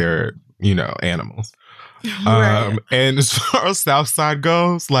to like they're, animals. Right. And as far as Southside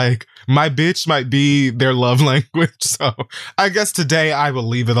goes, like, my bitch might be their love language. So I guess today I will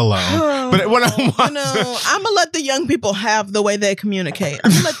leave it alone. But what I'm gonna let the young people have the way they communicate.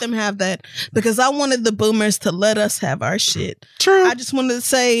 I'm gonna let them have that because I wanted the boomers to let us have our shit. True. I just wanted to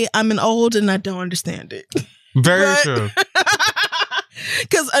say I'm an old and I don't understand it. Very true.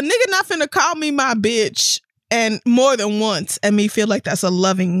 Because a nigga not finna call me my bitch and more than once and me feel like that's a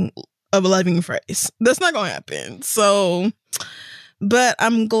loving phrase. That's not gonna happen. So, but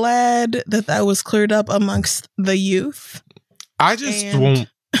I'm glad that was cleared up amongst the youth. I just won't,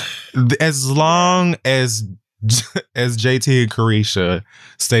 as long as JT and Caresha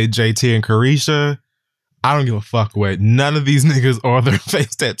stay JT and Caresha, I don't give a fuck what none of these niggas or their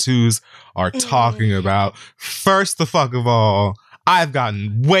face tattoos are talking about. First the fuck of all, I've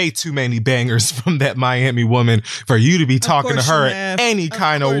gotten way too many bangers from that Miami woman for you to be talking to her any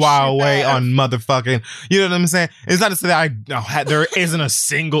kind of wild way on motherfucking, you know what I'm saying? It's not to say that there isn't a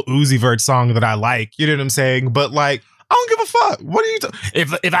single Uzi Vert song that I like, you know what I'm saying? But like, I don't give a fuck. What are you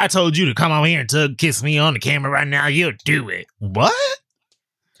if I told you to come over here and to kiss me on the camera right now, you'd do it. What?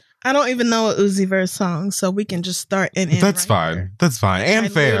 I don't even know a Uzi Vert song, so we can just start and end. That's fine. There. That's fine.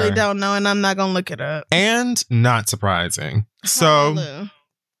 And fair. I really don't know, and I'm not gonna look it up. And not surprising. So,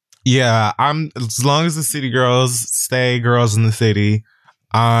 yeah, as long as the city girls stay girls in the city,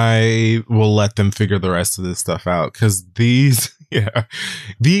 I will let them figure the rest of this stuff out. Because these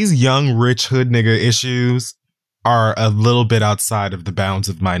young rich hood nigga issues are a little bit outside of the bounds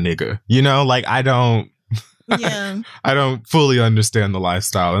of my nigga. You know, like I don't fully understand the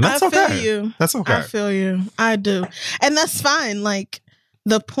lifestyle, and that's okay. I feel you. That's okay. I feel you. I do, and that's fine. Like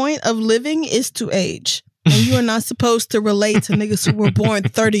the point of living is to age. And you are not supposed to relate to niggas who were born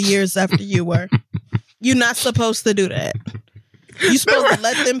 30 years after you were. You're not supposed to do that. You're supposed to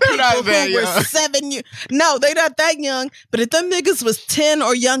let them people who were 7 years. No, they're not that young. But if them niggas was 10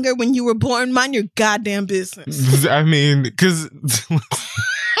 or younger when you were born, mind your goddamn business. I mean, because...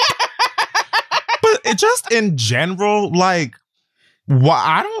 but just in general, like,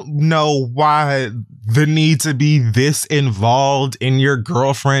 I don't know why the need to be this involved in your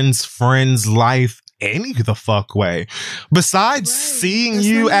girlfriend's friend's life any the fuck way. Besides seeing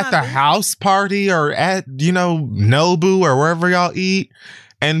you at the house party or at, Nobu or wherever y'all eat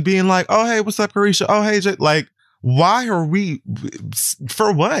and being like, oh, hey, what's up, Caresha? Oh, hey, like, why are we,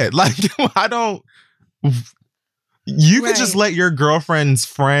 for what? Like, I don't, you could just let your girlfriend's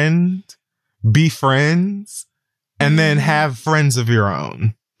friend be friends and then have friends of your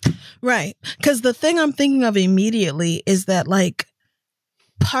own. Right. Because the thing I'm thinking of immediately is that, like,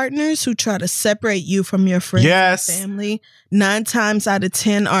 partners who try to separate you from your friends and family 9 times out of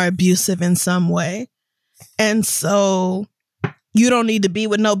 10 are abusive in some way. And so you don't need to be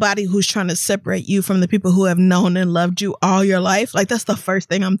with nobody who's trying to separate you from the people who have known and loved you all your life. Like, that's the first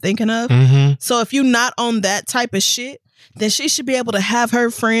thing I'm thinking of. Mm-hmm. So if you're not on that type of shit, then she should be able to have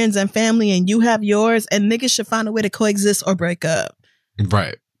her friends and family and you have yours, and niggas should find a way to coexist or break up.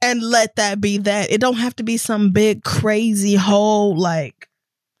 Right. And let that be that. It don't have to be some big crazy whole like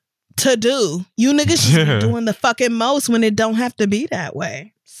to do. You niggas should be doing the fucking most when it don't have to be that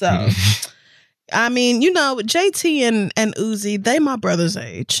way. So, I mean, JT and Uzi, they my brother's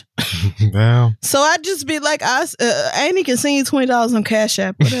age. Wow. So I'd just be like, Annie can send you $20 on Cash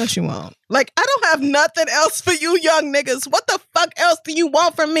App. What else you want? Like, I don't have nothing else for you young niggas. What the fuck else do you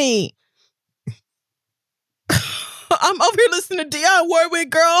want from me? I'm over here listening to Dionne Warwick,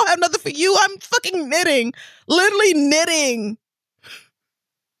 girl. I have nothing for you. I'm fucking knitting. Literally knitting.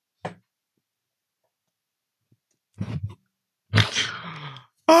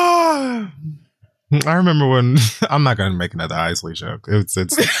 I remember when I'm not gonna make another Isley joke. It's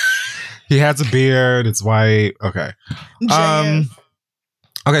he has a beard, it's white. Okay.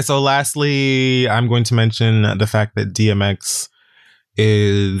 Okay, so lastly, I'm going to mention the fact that DMX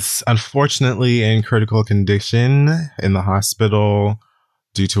is unfortunately in critical condition in the hospital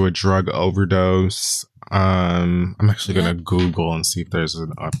due to a drug overdose. I'm actually going to Google and see if there's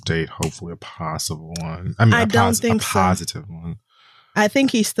an update, hopefully a possible one. I mean, I don't think a positive one. I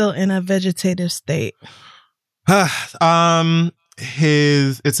think he's still in a vegetative state. It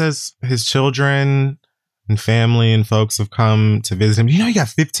says his children and family and folks have come to visit him. You know, he got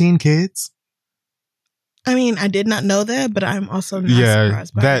 15 kids. I mean, I did not know that, but I'm also not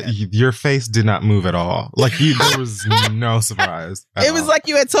surprised by that. Your face did not move at all. Like there was no surprise. It was like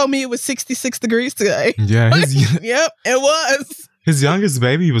you had told me it was 66 degrees today. Yeah. Yep, it was. His youngest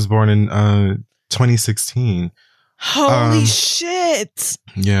baby was born in 2016. Holy shit.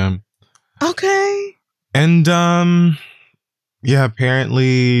 Yeah. Okay. And yeah,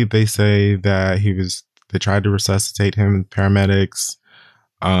 apparently they say that they tried to resuscitate him, paramedics.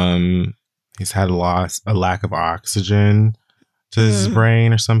 He's had a lack of oxygen to his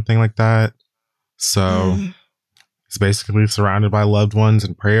brain or something like that. So he's basically surrounded by loved ones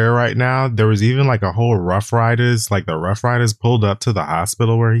in prayer right now. There was even like a whole Rough Riders, like the Rough Riders pulled up to the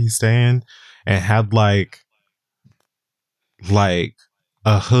hospital where he's staying and had like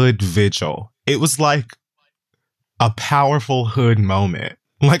a hood vigil. It was like a powerful hood moment.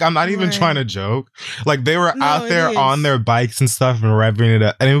 Like, I'm not even trying to joke. Like, they were out there on their bikes and stuff and revving it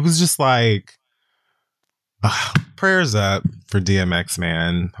up. And it was just like, prayers up for DMX,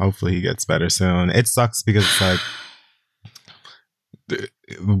 man. Hopefully he gets better soon. It sucks because it's like,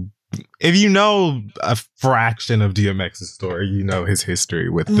 if you know a fraction of DMX's story, you know his history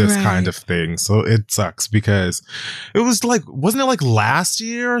with this kind of thing. So it sucks because it was like, wasn't it like last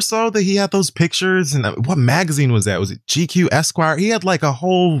year or so that he had those pictures? And what magazine was that? Was it GQ Esquire? He had like a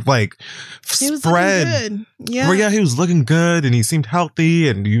whole like spread. Where he was looking good and he seemed healthy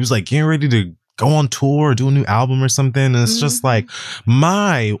and he was like getting ready to go on tour or do a new album or something. And it's just like,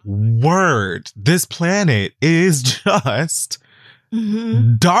 my word, this planet is just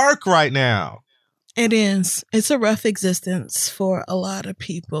dark right now. It is. It's a rough existence for a lot of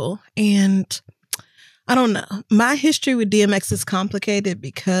people. And I don't know. My history with DMX is complicated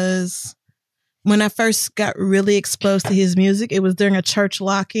because when I first got really exposed to his music, it was during a church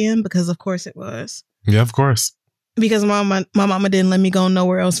lock-in, because of course it was. Yeah, of course. Because my mama didn't let me go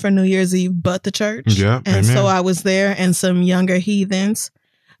nowhere else for New Year's Eve but the church. Yeah, and so I was there, and some younger heathens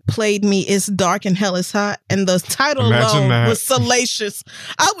played me "It's Dark and Hell is Hot," and the title alone was salacious.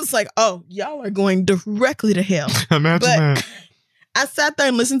 I was like, oh, y'all are going directly to hell. Imagine that. I sat there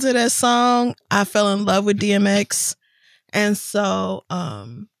and listened to that song. I fell in love with DMX. And so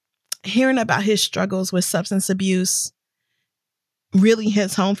hearing about his struggles with substance abuse really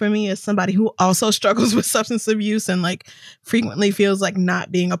hits home for me as somebody who also struggles with substance abuse and like frequently feels like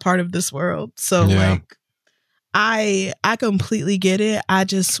not being a part of this world. So like, I completely get it. I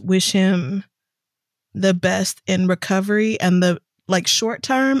just wish him the best in recovery, and the like short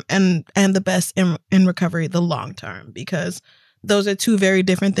term, and the best in recovery the long term, because those are two very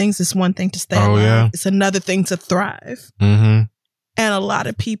different things. It's one thing to stay alive. Yeah. It's another thing to thrive. And a lot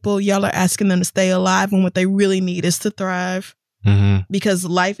of people, y'all are asking them to stay alive when what they really need is to thrive. Because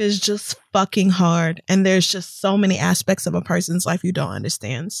life is just fucking hard, and there's just so many aspects of a person's life you don't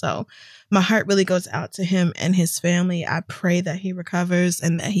understand. So my heart really goes out to him and his family. I pray that he recovers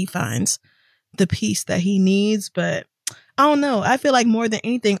and that he finds the peace that he needs. But I don't know. I feel like more than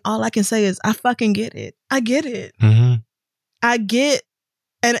anything, all I can say is I fucking get it. I get it. I get,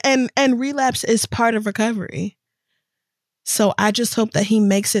 and relapse is part of recovery. So I just hope that he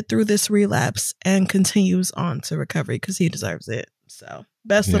makes it through this relapse and continues on to recovery, because he deserves it. So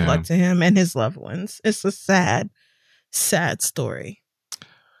best of luck to him and his loved ones. It's a sad, sad story.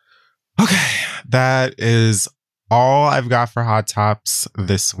 Okay, that is all I've got for Hot Tops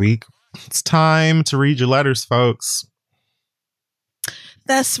this week. It's time to read your letters, folks.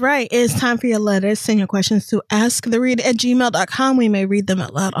 That's right. It's time for your letters. Send your questions to askthereader@gmail.com. We may read them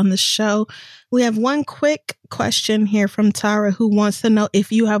out loud on the show. We have one quick question here from Tara, who wants to know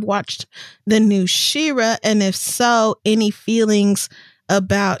if you have watched the new She-Ra, and if so, any feelings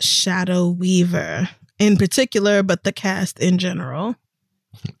about Shadow Weaver in particular, but the cast in general.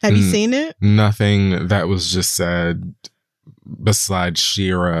 Have you seen it? Nothing that was just said besides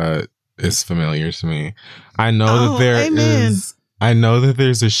She-Ra is familiar to me. I know that there is... I know that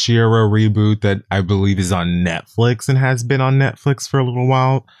there's a She-Ra reboot that I believe is on Netflix and has been on Netflix for a little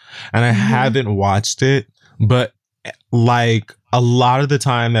while. And I haven't watched it, but like a lot of the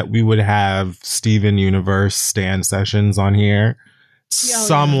time that we would have Steven Universe stand sessions on here,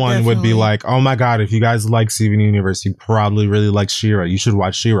 someone would be like, oh my God, if you guys like Steven Universe, you probably really like She-Ra. You should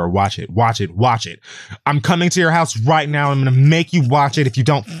watch She-Ra. Watch it. I'm coming to your house right now. I'm going to make you watch it if you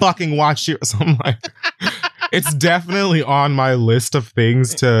don't fucking watch She-Ra. So I'm like, it's definitely on my list of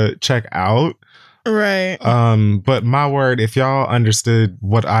things to check out. Right. But my word, if y'all understood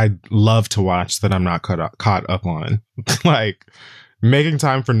what I love to watch that I'm not caught up on, like making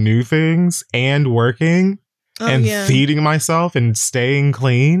time for new things and working and feeding myself and staying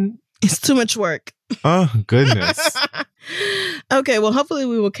clean. It's too much work. Oh, goodness. Okay, well, hopefully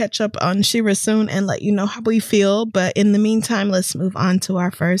we will catch up on She-Ra soon and let you know how we feel. But in the meantime, let's move on to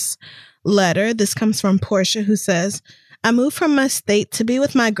our first letter. This comes from Portia, who says, I moved from my state to be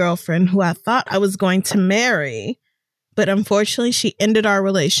with my girlfriend who I thought I was going to marry, but unfortunately she ended our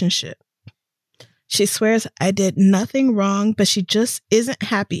relationship. She swears I did nothing wrong, but she just isn't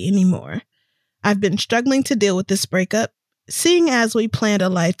happy anymore. I've been struggling to deal with this breakup, seeing as we planned a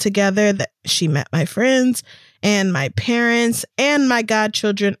life together that she met my friends and my parents and my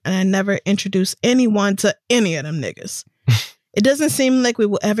godchildren, and I never introduced anyone to any of them niggas. It doesn't seem like we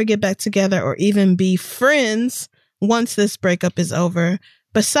will ever get back together or even be friends once this breakup is over.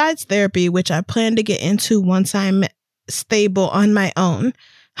 Besides therapy, which I plan to get into once I'm stable on my own,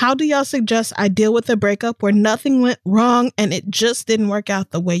 how do y'all suggest I deal with a breakup where nothing went wrong and it just didn't work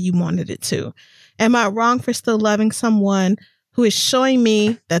out the way you wanted it to? Am I wrong for still loving someone who is showing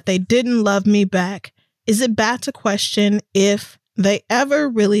me that they didn't love me back? Is it bad to question if they ever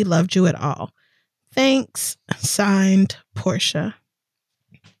really loved you at all? Thanks. Signed, Portia.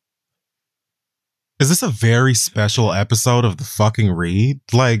 Is this a very special episode of the fucking read?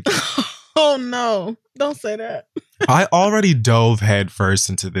 Like, oh no, don't say that. I already dove headfirst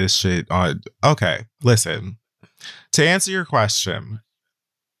into this shit. Okay, listen. To answer your question,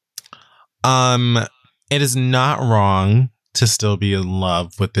 it is not wrong to still be in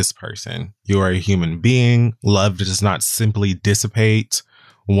love with this person. You are a human being. Love does not simply dissipate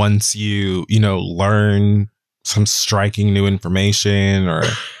once you learn some striking new information or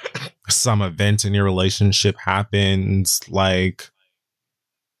some event in your relationship happens. Like,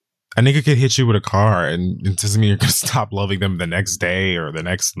 a nigga could hit you with a car and it doesn't mean you're going to stop loving them the next day or the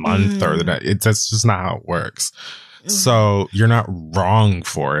next month or that's just not how it works. So you're not wrong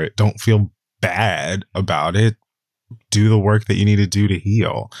for it. Don't feel bad about it. Do the work that you need to do to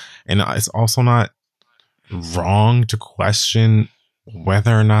heal. And it's also not wrong to question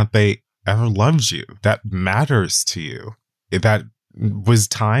whether or not they ever loved you. That matters to you. That was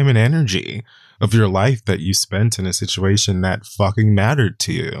time and energy of your life that you spent in a situation that fucking mattered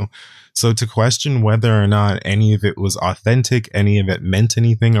to you. So to question whether or not any of it was authentic, any of it meant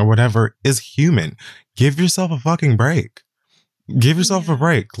anything or whatever is human. Give yourself a fucking break. Give yourself a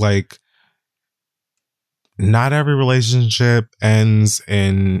break. Like, not every relationship ends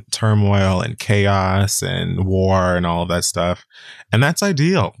in turmoil and chaos and war and all of that stuff. And that's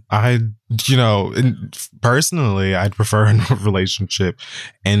ideal. Personally, I'd prefer a relationship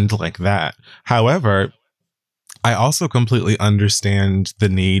end like that. However, I also completely understand the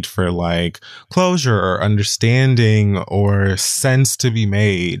need for like closure or understanding or sense to be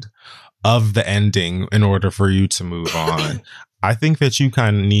made of the ending in order for you to move on. I think that you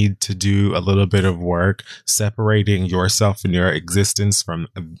kind of need to do a little bit of work separating yourself and your existence from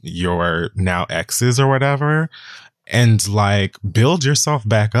your now exes or whatever, and like build yourself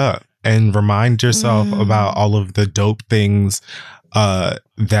back up and remind yourself about all of the dope things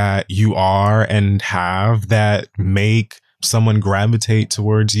that you are and have that make someone gravitate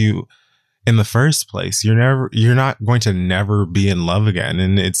towards you in the first place. You're not going to never be in love again.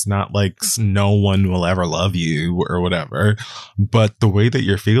 And it's not like no one will ever love you or whatever. But the way that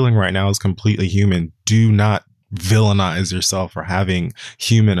you're feeling right now is completely human. Do not villainize yourself for having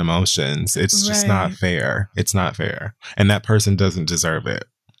human emotions. It's just not fair. It's not fair. And that person doesn't deserve it.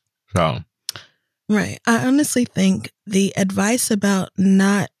 So. Right. I honestly think the advice about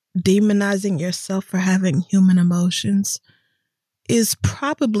not demonizing yourself for having human emotions is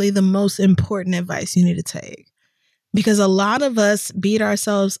probably the most important advice you need to take, because a lot of us beat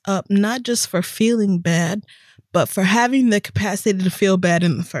ourselves up not just for feeling bad, but for having the capacity to feel bad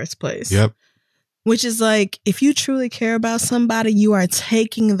in the first place. Yep. Which is like, if you truly care about somebody, you are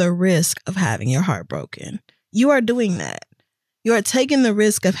taking the risk of having your heart broken. You are doing that. You are taking the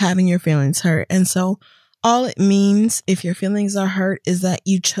risk of having your feelings hurt. And so all it means if your feelings are hurt is that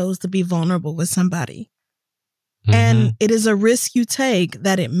you chose to be vulnerable with somebody. And it is a risk you take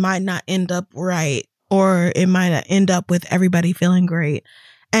that it might not end up right, or it might not end up with everybody feeling great.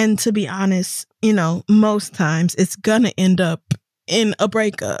 And to be honest, most times it's going to end up in a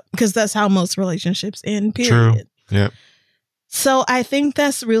breakup, because that's how most relationships end, period. True. Yep. So I think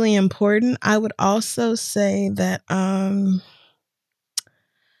that's really important. I would also say that I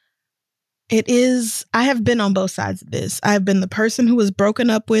have been on both sides of this. I've been the person who was broken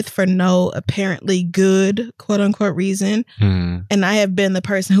up with for no apparently good, quote unquote, reason. And I have been the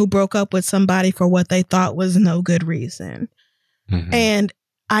person who broke up with somebody for what they thought was no good reason. And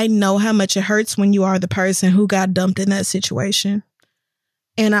I know how much it hurts when you are the person who got dumped in that situation.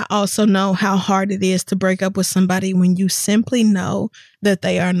 And I also know how hard it is to break up with somebody when you simply know that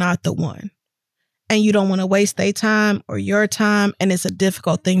they are not the one. And you don't want to waste their time or your time. And it's a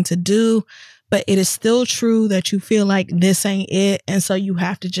difficult thing to do. But it is still true that you feel like this ain't it. And so you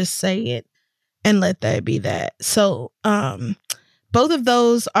have to just say it and let that be that. So both of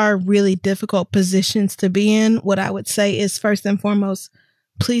those are really difficult positions to be in. What I would say is, first and foremost,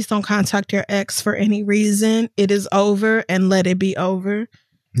 please don't contact your ex for any reason. It is over and let it be over.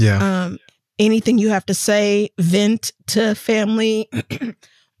 Yeah. Anything you have to say, vent to family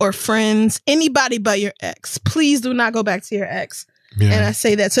or friends, anybody but your ex. Please do not go back to your ex. Yeah. And I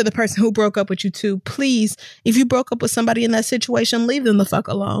say that to the person who broke up with you too. Please, if you broke up with somebody in that situation, leave them the fuck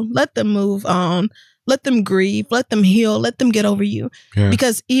alone. Let them move on. Let them grieve. Let them heal. Let them get over you. Yeah.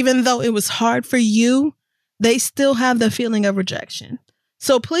 Because even though it was hard for you, they still have the feeling of rejection.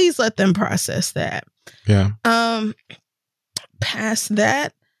 So please let them process that. Yeah. Past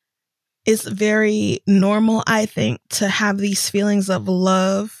that, it's very normal, I think, to have these feelings of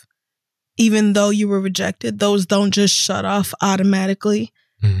love, even though you were rejected. Those don't just shut off automatically.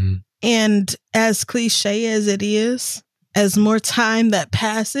 And as cliche as it is, as more time that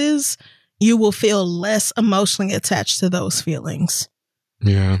passes, you will feel less emotionally attached to those feelings.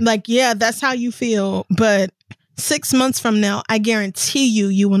 Yeah. Like, yeah, that's how you feel. But 6 months from now, I guarantee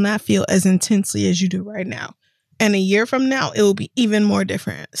you will not feel as intensely as you do right now. And a year from now, it will be even more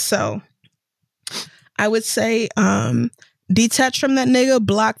different. So I would say detach from that nigga,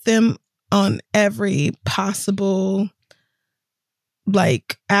 block them on every possible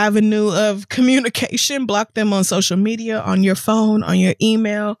avenue of communication. Block them on social media, on your phone, on your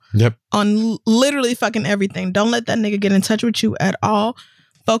email, on literally fucking everything. Don't let that nigga get in touch with you at all.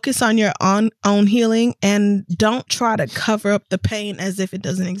 Focus on your own healing and don't try to cover up the pain as if it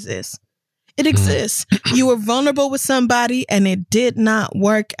doesn't exist. It exists. You were vulnerable with somebody and it did not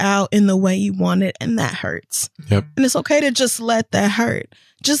work out in the way you wanted, and that hurts. And it's okay to just let that hurt.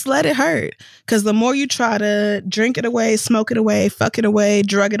 Just let it hurt. Because the more you try to drink it away, smoke it away, fuck it away,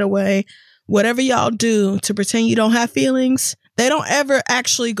 drug it away, whatever y'all do to pretend you don't have feelings, they don't ever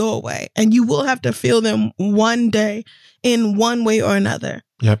actually go away. And you will have to feel them one day in one way or another.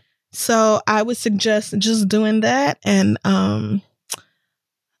 So I would suggest just doing that and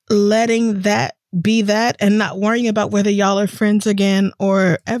letting that be that and not worrying about whether y'all are friends again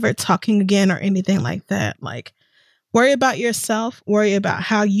or ever talking again or anything like that. Like, worry about yourself, worry about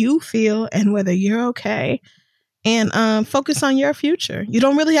how you feel and whether you're okay, and focus on your future. You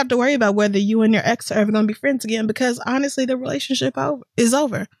don't really have to worry about whether you and your ex are ever going to be friends again, because honestly, the relationship is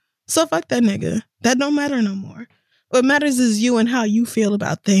over. So fuck that nigga. That don't matter no more. What matters is you and how you feel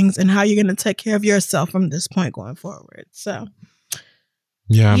about things and how you're going to take care of yourself from this point going forward. So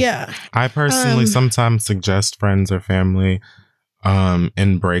yeah. I personally sometimes suggest friends or family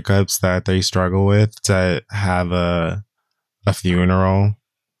in breakups that they struggle with to have a funeral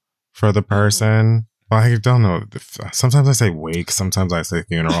for the person. I don't know. Sometimes I say wake, sometimes I say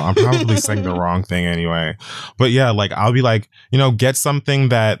funeral. I'm probably saying the wrong thing anyway. But yeah, I'll be get something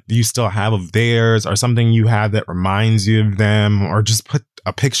that you still have of theirs or something you have that reminds you of them, or just put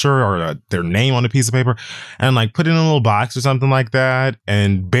a picture or their name on a piece of paper and put it in a little box or something like that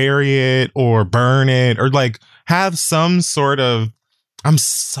and bury it or burn it, or have some sort of, I'm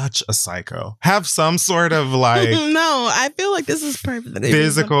such a psycho. Have some sort of no, I feel like this is perfect.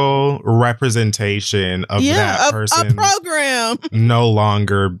 Physical representation of that person. A program. No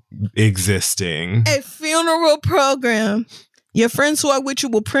longer existing. A funeral program. Your friends who are with you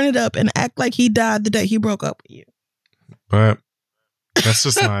will print it up and act like he died the day he broke up with you. But that's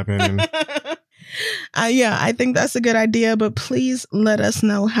just my opinion. I think that's a good idea, but please let us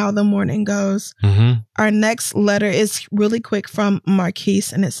know how the morning goes. Our next letter is really quick from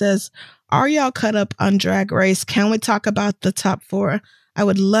Marquise, and it says, are y'all caught up on Drag Race? Can we talk about the top 4? I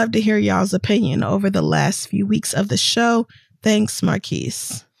would love to hear y'all's opinion over the last few weeks of the show. Thanks,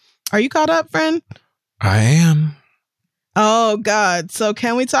 Marquise. Are you caught up, friend? I am. Oh, God. So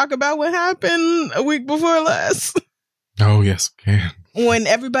can we talk about what happened a week before last? Oh, yes, we can. When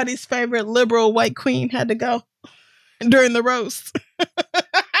everybody's favorite liberal white queen had to go during the roast.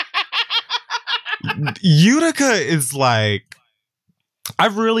 Utica is I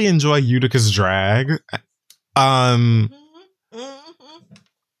really enjoy Utica's drag.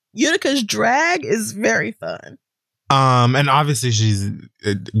 Utica's drag is very fun. And obviously she's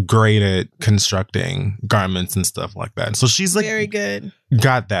great at constructing garments and stuff like that. So she's like very good.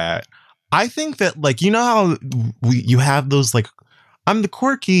 Got that. I think that, like, you know how you have those, like, I'm the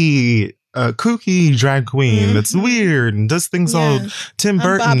quirky, kooky drag queen that's weird and does things all Tim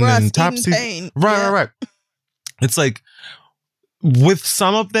Burton and Topsy. Right. It's like, with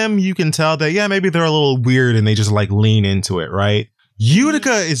some of them, you can tell that, yeah, maybe they're a little weird and they just like lean into it, right?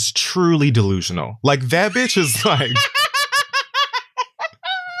 Utica is truly delusional. Like, that bitch is like,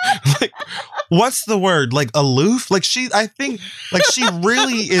 like, what's the word? Like, aloof? Like, I think, like, she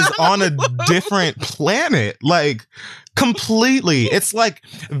really is on a different planet. Like, completely. It's like,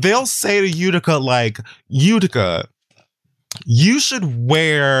 they'll say to Utica, like, Utica, you should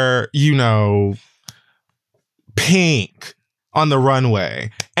wear, you know, pink on the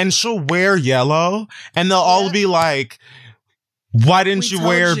runway. And she'll wear yellow. And they'll all be like, why didn't you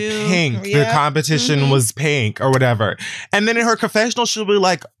wear pink? The competition was pink or whatever. And then in her confessional, she'll be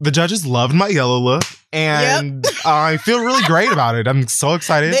like, the judges loved my yellow look. And I feel really great about it. I'm so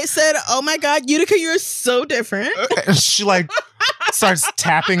excited. They said, oh my God, Utica, you're so different. And she like starts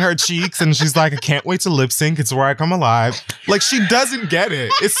tapping her cheeks and she's like, I can't wait to lip sync. It's where I come alive. Like, she doesn't get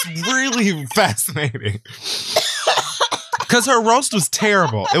it. It's really fascinating. Because her roast was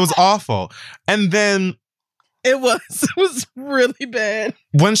terrible. It was awful. And then It was really bad.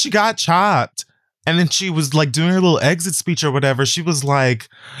 When she got chopped and then she was like doing her little exit speech or whatever, she was like,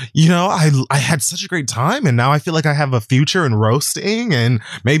 you know, I had such a great time and now I feel like I have a future in roasting and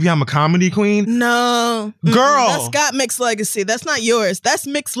maybe I'm a comedy queen. No. Girl. That's got Mixed Legacy. That's not yours. That's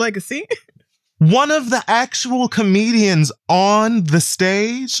Mixed Legacy. One of the actual comedians on the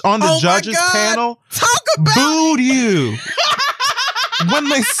stage, on the judges panel, booed you. When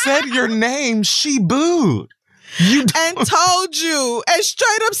they said your name, she booed. And told you, and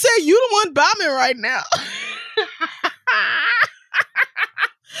straight up said, you the one bombing right now.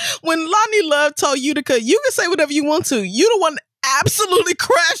 When Lonnie Love told Utica, you can say whatever you want to. You the one absolutely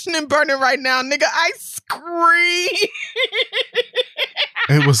crashing and burning right now, nigga. I scream.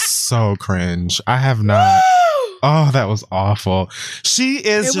 It was so cringe. I have not. Oh, that was awful. She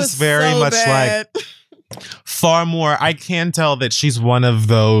is just very much bad. Like far more. I can tell that she's one of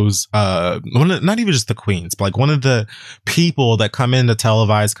those, not even just the queens, but like one of the people that come into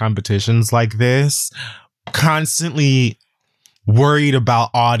televised competitions like this, constantly worried about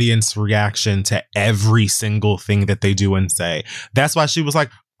audience reaction to every single thing that they do and say. That's why she was like,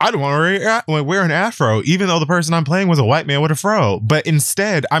 I don't want to wear an afro, even though the person I'm playing was a white man with a fro. But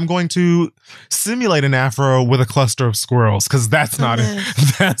instead, I'm going to simulate an afro with a cluster of squirrels because that's not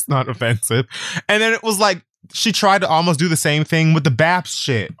offensive. And then it was like she tried to almost do the same thing with the Baps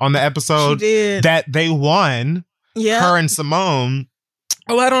shit on the episode that they won. Yeah, her and Simone.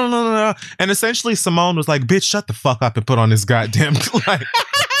 Oh, I don't know. And essentially, Simone was like, "Bitch, shut the fuck up and put on this goddamn like."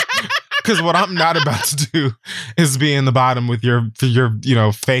 Because what I'm not about to do is be in the bottom with your you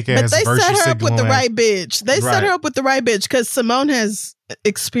know, fake ass virtue signaling. But they set her up with the right bitch. They set her up with the right bitch because Simone has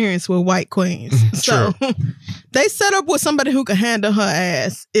experience with white queens. So they set up with somebody who could handle her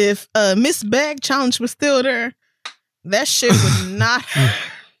ass. If Miss Bag Challenge was still there, that shit would not.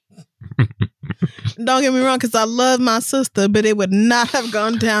 Don't get me wrong, because I love my sister, but it would not have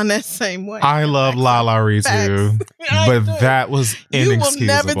gone down that same way. I love LaLa Ri too, but that was inexcusable. You will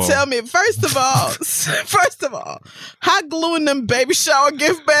never tell me. First of all, hot gluing them baby shower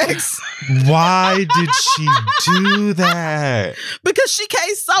gift bags. Why did she do that? Because she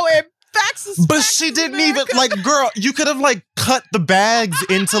can't sew it. But she didn't even, like, girl, you could have, like, cut the bags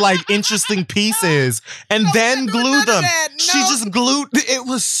into, like, interesting pieces and then glued them. She just glued,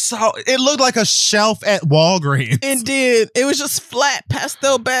 it looked like a shelf at Walgreens. It did. It was just flat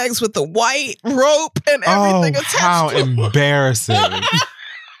pastel bags with the white rope and everything attached. How embarrassing.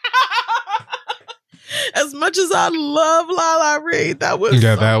 As much as I love LaLa Ri, that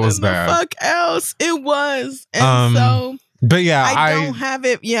was bad. Fuck else. It was. And so... But yeah, I don't have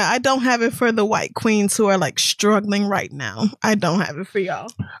it. Yeah, I don't have it for the white queens who are like struggling right now. I don't have it for y'all.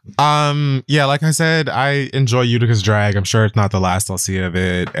 Yeah, like I said, I enjoy Utica's drag. I'm sure it's not the last I'll see of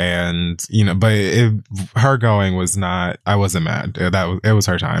it, and you know, but her going was not. I wasn't mad. It was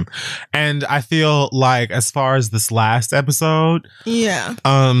her time, and I feel like as far as this last episode, yeah,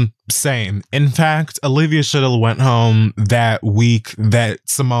 same. In fact, Olivia should have went home that week that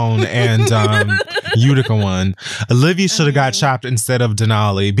Simone and Utica won. Olivia should have got chopped instead of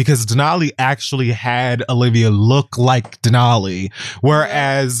Denali because Denali actually had Olivia look like Denali,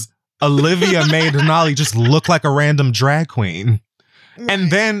 whereas Olivia made Denali just look like a random drag queen.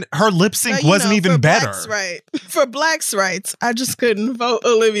 And then her lip sync But, wasn't even better. For Black's rights, I just couldn't vote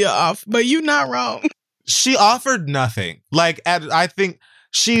Olivia off. But you're not wrong. She offered nothing. Like, I think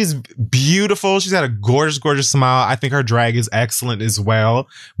she's beautiful. She's got a gorgeous, gorgeous smile. I think her drag is excellent as well.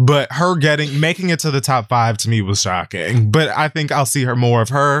 But her making it to the top 5 to me was shocking. But I think I'll see more of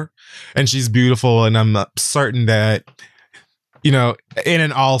her. And she's beautiful. And I'm certain that, you know, in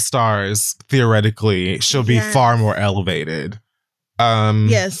an All-Stars, theoretically, she'll be far more elevated.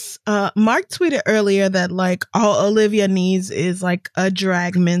 Yes. Mark tweeted earlier that like all Olivia needs is like a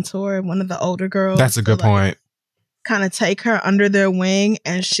drag mentor, one of the older girls. That's a good point. Kind of take her under their wing,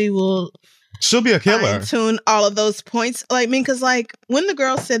 and she'll be a killer. Tune all of those points. Like, I mean, because like when the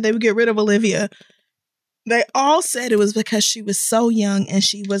girls said they would get rid of Olivia, they all said it was because she was so young and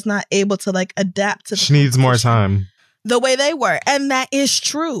she was not able to like adapt to. She needs more time. The way they were. And that is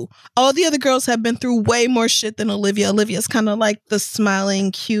true. All the other girls have been through way more shit than Olivia. Olivia's kind of like the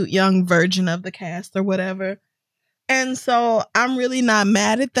smiling, cute, young virgin of the cast or whatever. And so I'm really not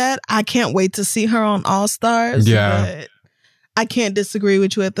mad at that. I can't wait to see her on All Stars. Yeah. But I can't disagree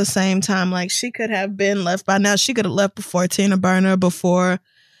with you at the same time. Like, she could have been left by now. She could have left before Tina Burner, before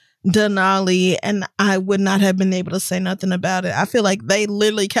Denali, and I would not have been able to say nothing about it. I feel like they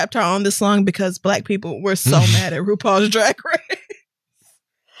literally kept her on this long because Black people were so mad at RuPaul's Drag Race.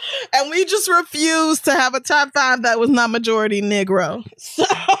 And we just refused to have a top 5 that was not majority Negro. So.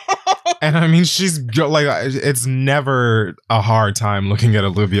 And I mean, she's like, it's never a hard time looking at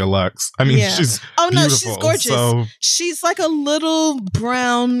Olivia Lux. I mean, she's beautiful, she's gorgeous. So. She's like a little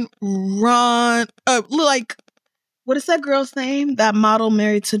brown like, what is that girl's name? That model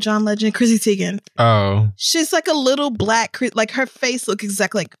married to John Legend, Chrissy Teigen. Oh, she's like a little black, like her face looks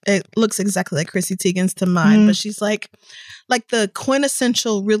exactly like Chrissy Teigen's to mine, but she's like the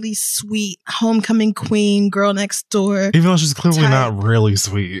quintessential really sweet homecoming queen, girl next door. Even though she's clearly not really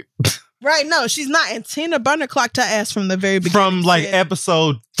sweet. Right, no, she's not. And Tina Burner clocked her ass from the very beginning. From like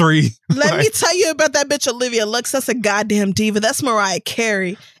episode 3. Let me tell you about that bitch Olivia Lux. That's a goddamn diva. That's Mariah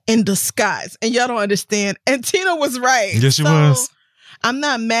Carey in disguise. And y'all don't understand. And Tina was right. Yes, she was. I'm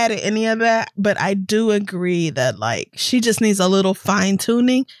not mad at any of that, but I do agree that like she just needs a little fine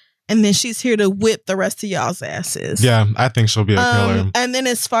tuning. And then she's here to whip the rest of y'all's asses. Yeah, I think she'll be a killer. And then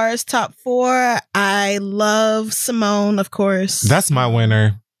as far as top 4, I love Simone, of course. That's my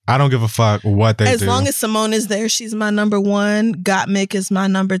winner. I don't give a fuck what they do. As long as Simone is there, she's my number 1. Gottmik is my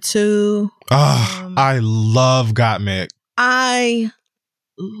number 2. I love Gottmik. I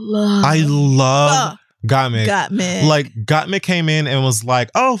love Gottmik. Gottmik. Like, Gottmik came in and was like,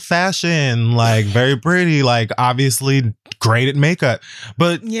 oh, fashion, like, very pretty, like, obviously great at makeup.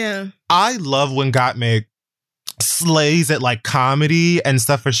 But yeah, I love when Gottmik slays at, like, comedy and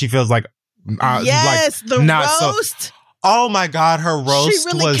stuff where she feels like, yes, like, the roast. Oh my God, her roast she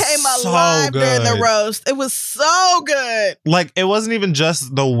really was came so alive good. During the roast. It was so good. Like, it wasn't even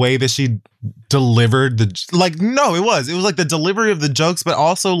just the way that she delivered no, it was like the delivery of the jokes, but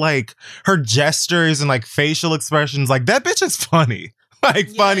also like her gestures and like facial expressions. Like, that bitch is funny. Like,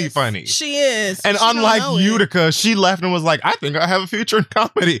 yes, funny. She is. And she unlike Utica, she left and was like, I think I have a future in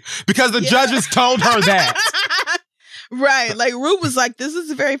comedy because the judges told her that. Right. Like, Ru was like, this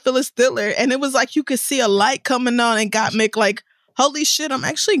is very Phyllis Diller. And it was like you could see a light coming on and Gottmik like, holy shit, I'm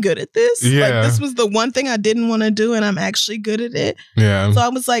actually good at this. Yeah. Like, this was the one thing I didn't want to do and I'm actually good at it. Yeah. So I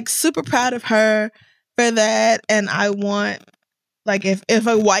was like super proud of her for that. And I want, like, if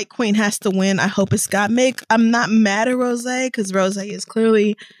a white queen has to win, I hope it's Gottmik. I'm not mad at Rosé because Rosé is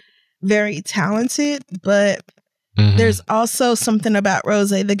clearly very talented, but there's also something about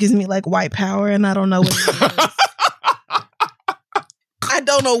Rosé that gives me like white power and I don't know what it is. I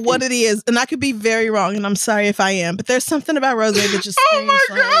don't know what it is, and I could be very wrong, and I'm sorry if I am, but there's something about Rosé that just screams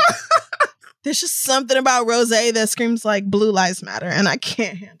there's just something about Rosé that screams like Blue Lives Matter, and I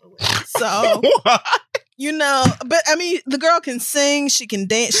can't handle it. So, you know, but I mean, the girl can sing, she can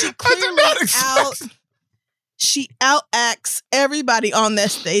dance, she clearly she outacts everybody on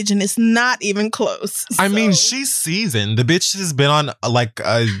that stage, and it's not even close. I mean, she's seasoned. The bitch has been on like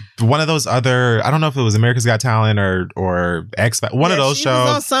one of those other, I don't know if it was America's Got Talent or X Factor, one of those shows.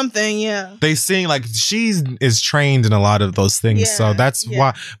 Was on something, yeah. They sing like she is trained in a lot of those things, so that's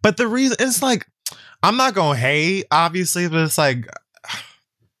why. But the reason it's like, I'm not gonna hate, obviously, but it's like.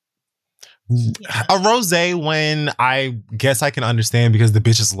 A Rosé when I guess I can understand because the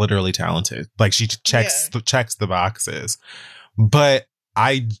bitch is literally talented. Like, she checks the boxes. But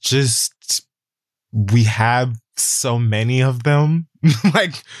we have so many of them.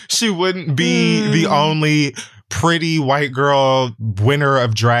 Like, she wouldn't be the only pretty white girl winner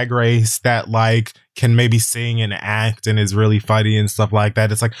of Drag Race that like can maybe sing and act and is really funny and stuff like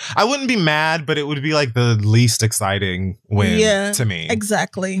that. It's like, I wouldn't be mad, but it would be like the least exciting win to me.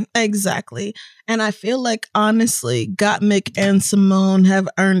 Exactly. And I feel like, honestly, Gottmik and Simone have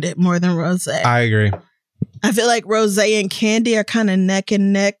earned it more than Rosé. I agree. I feel like Rosé and Candy are kind of neck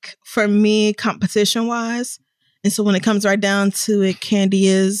and neck for me, competition wise. And so when it comes right down to it, Candy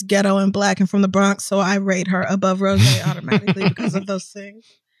is ghetto and black and from the Bronx. So I rate her above Rosé automatically because of those things.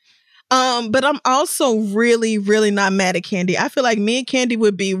 But I'm also really, really not mad at Candy. I feel like me and Candy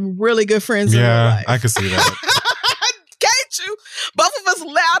would be really good friends in real life. I could see that. Can't you? Both of us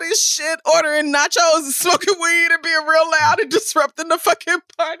loud as shit, ordering nachos and smoking weed and being real loud and disrupting the fucking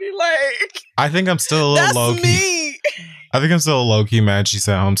party. Like, I think I'm still a little low key. Me. I think I'm still low key mad she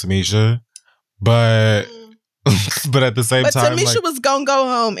sent home Tamisha, but at the same time, Tamisha was gonna go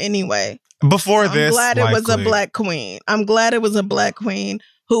home anyway. Before this, I'm glad it was a black queen. I'm glad it was a black queen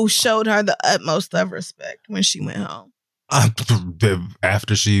who showed her the utmost of respect when she went home. After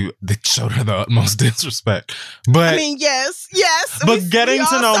they showed her the utmost disrespect, but I mean, yes. But getting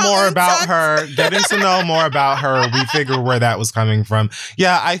to know more about her, we figure where that was coming from.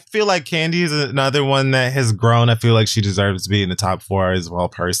 Yeah, I feel like Candy is another one that has grown. I feel like she deserves to be in the top 4 as well,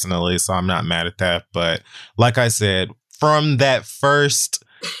 personally. So I'm not mad at that. But like I said, from that first,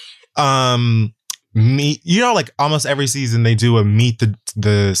 like almost every season they do a meet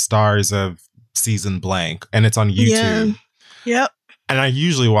the stars of season blank, and it's on YouTube. Yeah. Yep. And I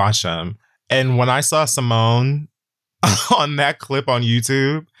usually watch them. And when I saw Simone on that clip on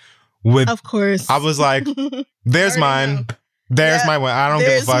YouTube, of course, I was like, "There's mine. There's my win. I don't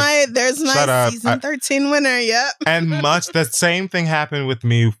give a fuck. There's my season 13 winner. Yep." And the same thing happened with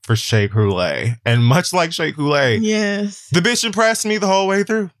me for Shea Coulee. And much like Shea Coulee, yes, the bitch impressed me the whole way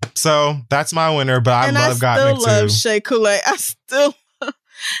through. So that's my winner. But I love Gottmik too. I still love Shea Coulee. I still.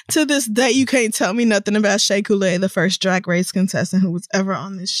 To this day, you can't tell me nothing about Shea Coulee, the first Drag Race contestant who was ever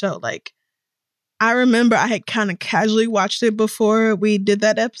on this show. Like, I remember I had kind of casually watched it before we did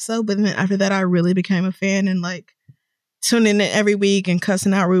that episode, but then after that, I really became a fan and like tuning in every week and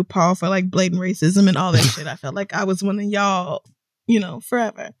cussing out RuPaul for like blatant racism and all that shit. I felt like I was one of y'all,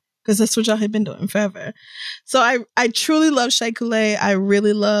 forever, because that's what y'all had been doing forever. So I truly love Shea Coulee. I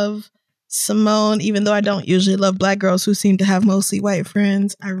really love Simone, even though I don't usually love black girls who seem to have mostly white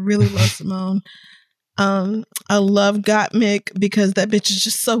friends. I really love Simone. I love Gottmik because that bitch is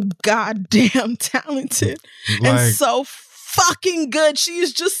just so goddamn talented and so fucking good. She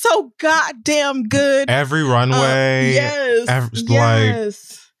is just so goddamn good. Every runway. Yes.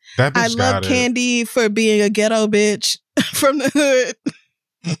 That bitch I love Candy for being a ghetto bitch from the hood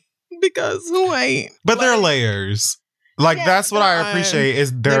because who ain't? But there are layers. Like, that's what I appreciate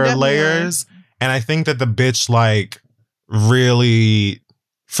is there are layers. And I think that the bitch, like, really,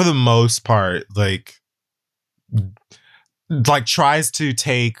 for the most part, like tries to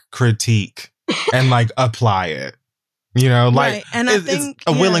take critique and, like, apply it. Like, right. And I think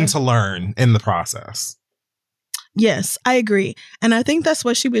willing to learn in the process. Yes, I agree. And I think that's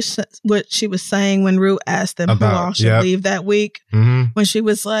what she was saying when Ru asked them who all should leave that week. Mm-hmm. When she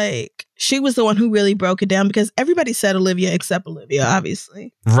was like, she was the one who really broke it down because everybody said Olivia except Olivia,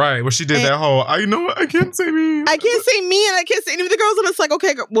 obviously. Right. Well, she did that whole, you know what? I can't say me. I can't say me and I can't say any of the girls. And it's like,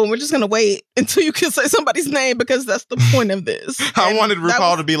 okay, well, we're just going to wait until you can say somebody's name because that's the point of this. I wanted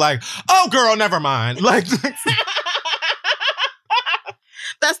RuPaul to be like, oh, girl, never mind. Like,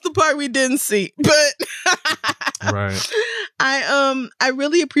 that's the part we didn't see. But right. I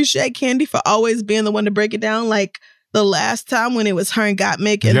really appreciate Candy for always being the one to break it down. Like the last time when it was her and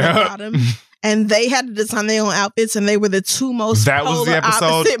Gottmik in the bottom, and they had to design their own outfits, and they were the two most that was the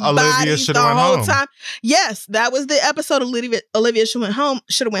episode Olivia should have went home. Time. Yes, that was the episode Olivia should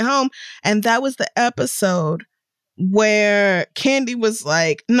have went home, and that was the episode where Candy was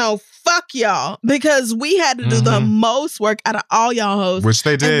like, no, fuck y'all, because we had to do the most work out of all y'all hoes. Which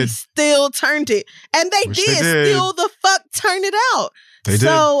they did. And we still turned it. And they did still the fuck turn it out.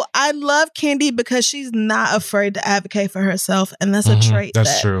 So I love Candy because she's not afraid to advocate for herself. And that's a trait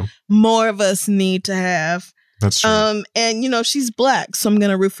that true. More of us need to have. That's true. And she's black, so I'm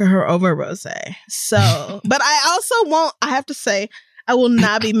going to root for her over Rosé. So, but I also I have to say, I will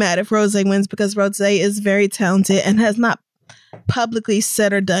not be mad if Rosé wins because Rosé is very talented and has not publicly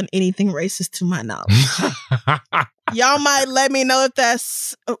said or done anything racist to my knowledge. Y'all might let me know if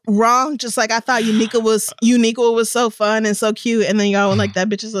that's wrong. Just like I thought Uniqua was so fun and so cute, and then y'all were like, that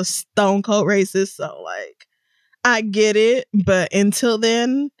bitch is a stone cold racist. So like, I get it, but until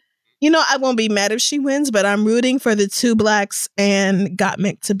then, I won't be mad if she wins, but I'm rooting for the 2 blacks and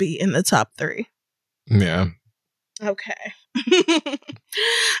Gottmik to be in the top 3. Yeah. Okay.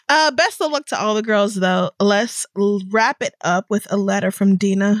 Best of luck to all the girls, though. Let's wrap it up with a letter from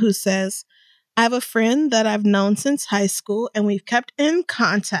Dina, who says, I have a friend that I've known since high school, and we've kept in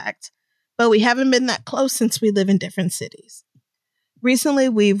contact, but we haven't been that close since we live in different cities. Recently,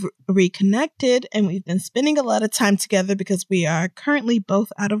 we've reconnected, and we've been spending a lot of time together because we are currently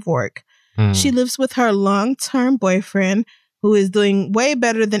both out of work. She lives with her long-term boyfriend, who is doing way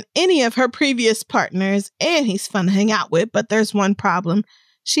better than any of her previous partners, and he's fun to hang out with. But there's one problem.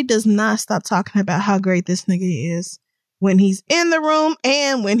 She does not stop talking about how great this nigga is when he's in the room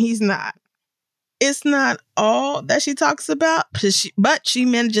and when he's not. It's not all that she talks about, but she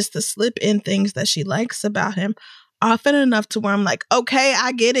manages to slip in things that she likes about him, often enough to where I'm like, okay,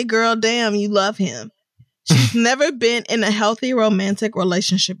 I get it, girl. Damn, you love him. She's never been in a healthy romantic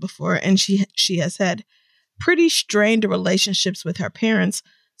relationship before, and she has had pretty strained relationships with her parents.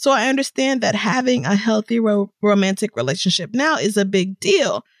 So I understand that having a healthy romantic relationship now is a big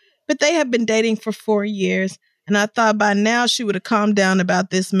deal. But they have been dating for 4 years, and I thought by now she would have calmed down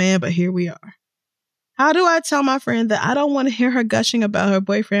about this man, but here we are. How do I tell my friend that I don't want to hear her gushing about her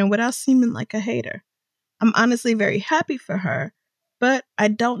boyfriend without seeming like a hater? I'm honestly very happy for her, but I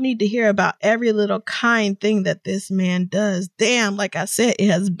don't need to hear about every little kind thing that this man does. Damn, like I said, it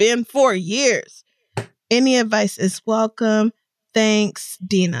has been 4 years. Any advice is welcome. Thanks,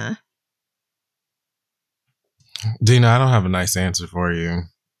 Dina. Dina, I don't have a nice answer for you.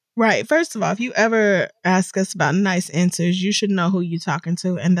 Right. First of all, if you ever ask us about nice answers, you should know who you're talking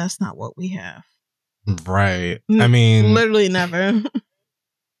to, and that's not what we have. Right. I mean, literally never.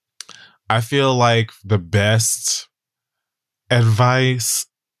 I feel like the best advice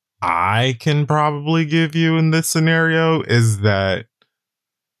I can probably give you in this scenario is that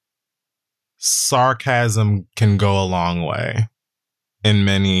sarcasm can go a long way in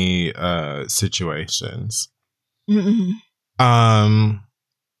many situations. Mm-hmm.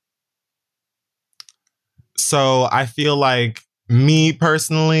 So I feel like me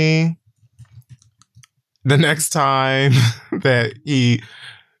personally, the next time that the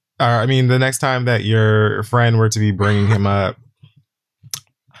next time that your friend were to be bringing him up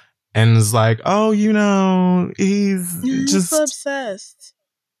and is like, oh, he's just so obsessed.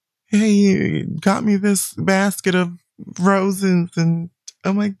 Hey, got me this basket of roses and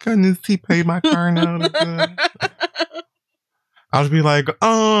oh my goodness, he paid my car note. I'll be like,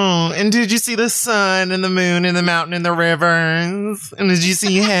 oh, and did you see the sun and the moon and the mountain and the rivers? And did you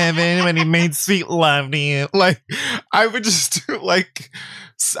see heaven when he made sweet love to you? Like, I would just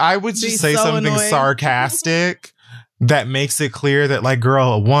say something annoying. sarcastic that makes it clear that, like,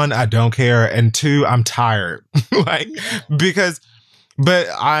 girl, 1, I don't care, and 2, I'm tired. But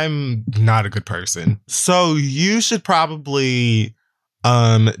I'm not a good person. So you should probably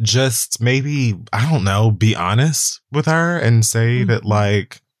just maybe, I don't know, be honest with her and say that,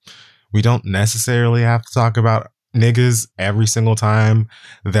 like, we don't necessarily have to talk about niggas every single time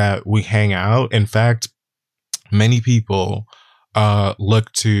that we hang out. In fact, many people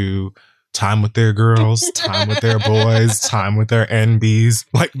look to time with their girls, time with their boys, time with their NBs.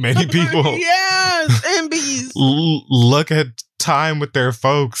 Like, many people yes, NBs look at time with their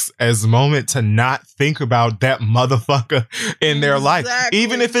folks as a moment to not think about that motherfucker in their life,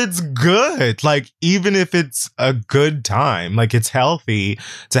 even if it's good. Like, even if it's a good time, like, it's healthy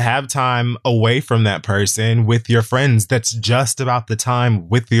to have time away from that person with your friends. That's just about the time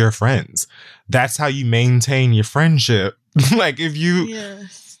with your friends. That's how you maintain your friendship. Like, if you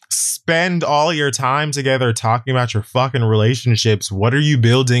spend all your time together talking about your fucking relationships, what are you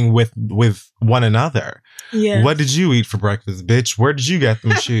building with one another? Yes. What did you eat for breakfast, bitch? Where did you get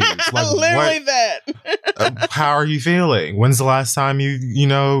them shoes? Like, literally that. How are you feeling? When's the last time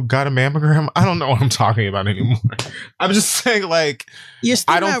you got a mammogram? I don't know what I'm talking about anymore. I'm just saying, like, You're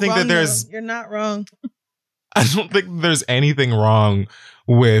still I don't not think wrong, that there's though. You're not wrong. I don't think there's anything wrong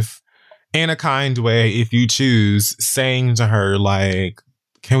with, in a kind way, if you choose, saying to her, like,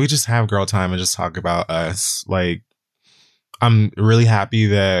 can we just have girl time and just talk about us? Like, I'm really happy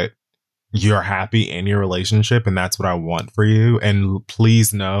that you're happy in your relationship, and that's what I want for you. And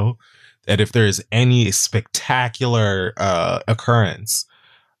please know that if there's any spectacular occurrence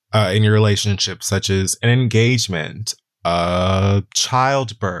in your relationship, such as an engagement,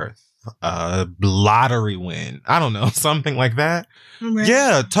 childbirth, lottery win, I don't know, something like that. Right.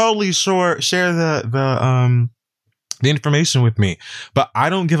 Yeah, totally share the information with me. But I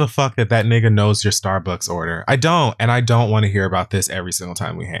don't give a fuck that nigga knows your Starbucks order. I don't. And I don't want to hear about this every single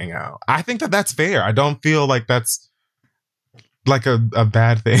time we hang out. I think that that's fair. I don't feel like that's like a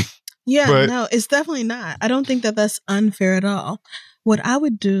bad thing. Yeah, But no, it's definitely not. I don't think that that's unfair at all. What I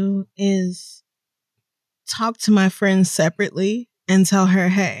would do is talk to my friends separately and tell her,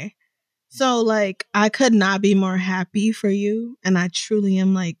 hey, so like I could not be more happy for you. And I truly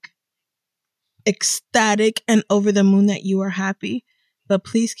am like ecstatic and over the moon that you are happy. But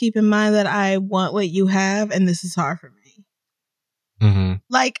please keep in mind that I want what you have and this is hard for me. mm-hmm.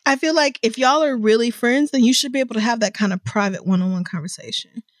 Like, I feel like if y'all are really friends, then you should be able to have that kind of private one-on-one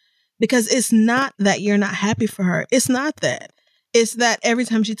conversation. Because it's not that you're not happy for her. It's not that. It's that every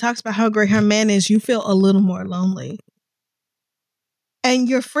time she talks about how great her man is, you feel a little more lonely. And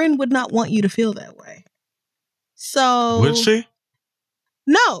your friend would not want you to feel that way. So... Would she?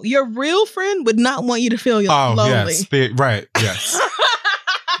 No, your real friend would not want you to feel lonely. Yes. Right, yes.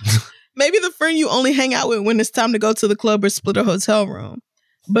 Maybe the friend you only hang out with when it's time to go to the club or split a hotel room.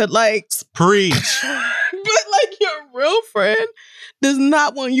 But like... Preach. But like your real friend does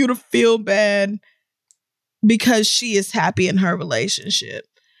not want you to feel bad because she is happy in her relationship.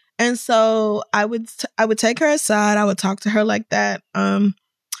 And so I would take her aside. I would talk to her like that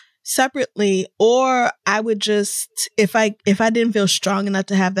separately. Or I would just, if I didn't feel strong enough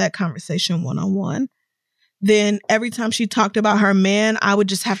to have that conversation one-on-one, then every time she talked about her man, I would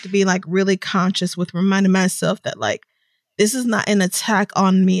just have to be like really conscious with reminding myself that like, this is not an attack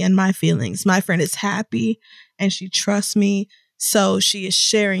on me and my feelings. My friend is happy and she trusts me. So she is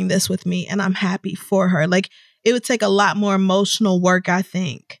sharing this with me and I'm happy for her. Like, it would take a lot more emotional work, I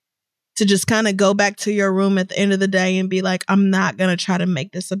think, to just kind of go back to your room at the end of the day and be like, I'm not going to try to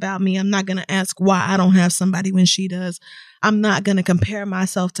make this about me. I'm not going to ask why I don't have somebody when she does. I'm not going to compare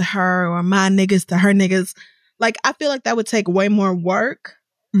myself to her or my niggas to her niggas. Like, I feel like that would take way more work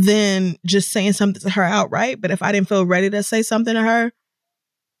than just saying something to her outright. But if I didn't feel ready to say something to her,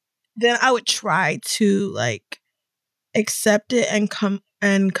 then I would try to like accept it and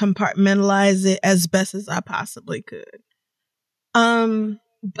compartmentalize it as best as I possibly could.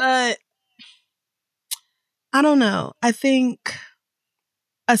 But I don't know. I think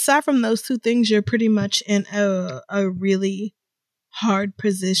aside from those two things, you're pretty much in a really hard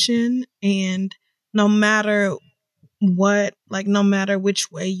position. And no matter what, like no matter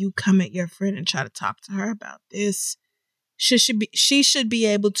which way you come at your friend and try to talk to her about this, she should be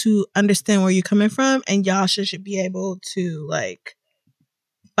able to understand where you're coming from, and y'all should be able to like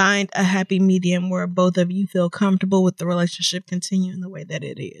find a happy medium where both of you feel comfortable with the relationship continuing the way that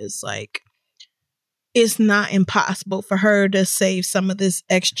it is. Like, it's not impossible for her to save some of this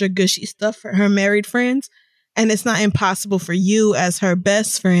extra gushy stuff for her married friends, and it's not impossible for you as her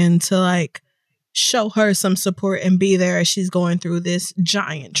best friend to like show her some support and be there as she's going through this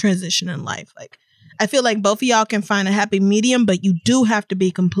giant transition in life. Like, I feel like both of y'all can find a happy medium, but you do have to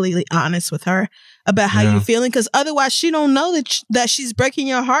be completely honest with her about how you're feeling, because otherwise she don't know that she's breaking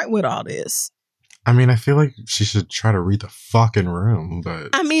your heart with all this. I mean, I feel like she should try to read the fucking room, but...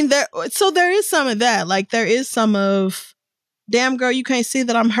 I mean, there is some of that. Like, there is some of, damn girl, you can't see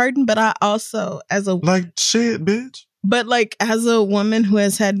that I'm hurting, but I also, as a... Like, shit, bitch. But like, as a woman who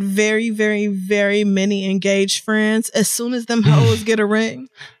has had very, very, very many engaged friends, as soon as them hoes get a ring...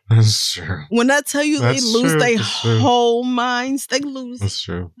 That's true. When I tell you That's they lose true. their That's true. whole minds, they lose That's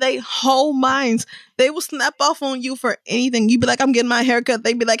true. their whole minds. They will snap off on you for anything. You be like, I'm getting my haircut.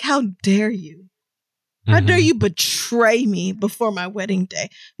 They be like, how dare you? How dare you betray me before my wedding day?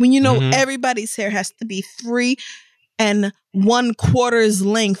 When you know everybody's hair has to be 3 1/4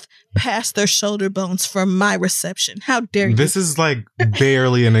 length past their shoulder bones for my reception. How dare you? This is like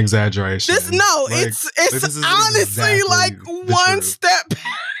barely an exaggeration. It's this is honestly exactly like the one truth. step.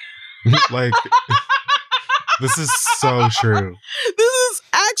 Like, this is so true. This is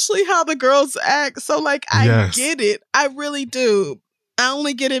actually how the girls act. So like, I get it. I really do. I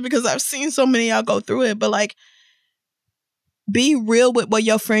only get it because I've seen so many of y'all go through it. But like, be real with what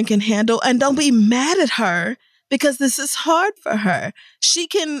your friend can handle and don't be mad at her because this is hard for her.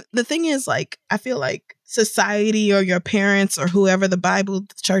 The thing is, like, I feel like society or your parents or whoever, the Bible,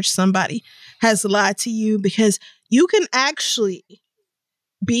 the church, somebody has lied to you, because you can actually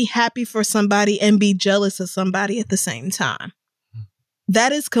be happy for somebody and be jealous of somebody at the same time.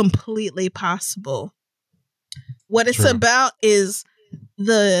 That is completely possible. What it's about is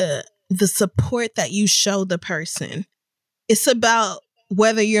the support that you show the person. It's about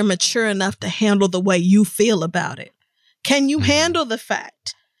whether you're mature enough to handle the way you feel about it. Can you handle the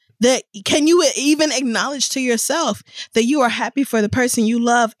fact that, can you even acknowledge to yourself that you are happy for the person you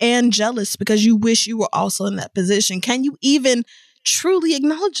love and jealous because you wish you were also in that position? Can you even truly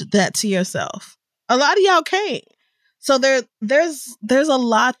acknowledge that to yourself? A lot of y'all can't. So there's a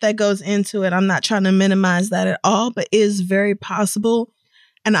lot that goes into it. I'm not trying to minimize that at all, but it is very possible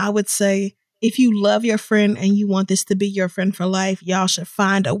And I would say, if you love your friend and you want this to be your friend for life, y'all should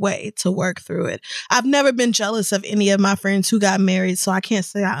find a way to work through it. I've never been jealous of any of my friends who got married, so I can't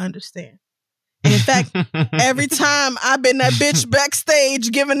say I understand. And in fact, every time I've been that bitch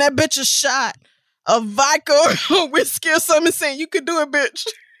backstage giving that bitch a shot of vodka or whiskey or something, saying, you could do it, bitch.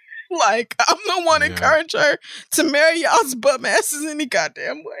 Like, I'm the one encouraging her to marry y'all's bum asses any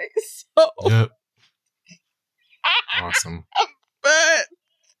goddamn way. So, yep. Awesome.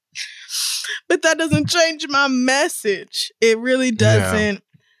 But that doesn't change my message. It really doesn't. Yeah.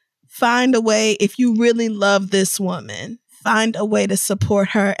 Find a way, if you really love this woman, find a way to support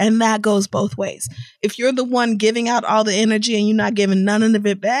her. And that goes both ways. If you're the one giving out all the energy and you're not giving none of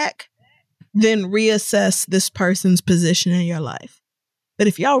it back, then reassess this person's position in your life. But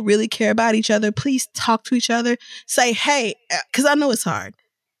if y'all really care about each other, please talk to each other. Say, hey, because I know it's hard.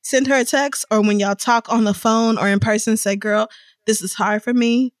 Send her a text, or when y'all talk on the phone or in person, say, girl, this is hard for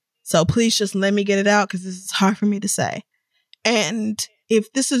me. So please just let me get it out because this is hard for me to say. And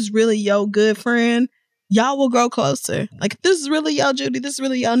if this is really your good friend, y'all will grow closer. Like, if this is really your Judy, this is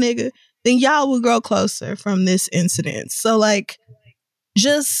really your nigga, then y'all will grow closer from this incident. So, like,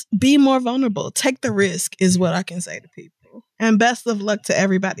 just be more vulnerable. Take the risk is what I can say to people. And best of luck to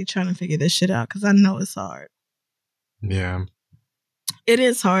everybody trying to figure this shit out because I know it's hard. Yeah. It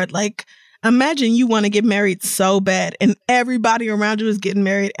is hard. Like, imagine you want to get married so bad and everybody around you is getting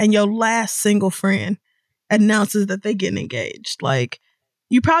married and your last single friend announces that they're getting engaged. Like,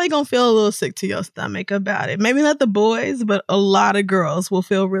 you probably gonna feel a little sick to your stomach about it. Maybe not the boys, but a lot of girls will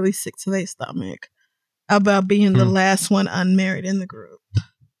feel really sick to their stomach about being the last one unmarried in the group.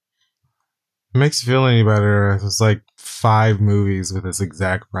 Makes you feel any better? There's like 5 movies with this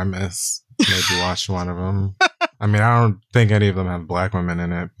exact premise. Maybe watch one of them. I mean, I don't think any of them have black women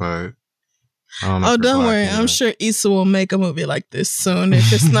in it, but I don't know. Oh, don't worry. I'm sure Issa will make a movie like this soon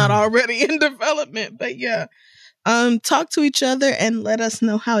if it's not already in development. But yeah, talk to each other and let us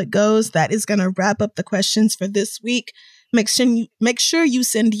know how it goes. That is going to wrap up the questions for this week. Make sure you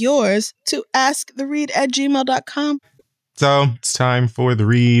send yours to asktheread@gmail.com. So it's time for the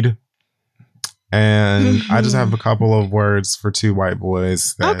read. And I just have a couple of words for 2 white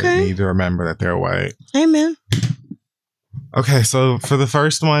boys that need to remember that they're white. Amen. Okay, so for the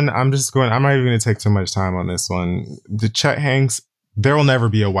first one, I'm not even going to take too much time on this one. The Chet Hanks, there will never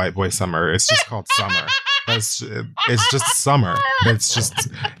be a white boy summer. It's just called summer. It's just summer. It's just,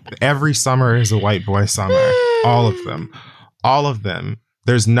 every summer is a white boy summer. All of them.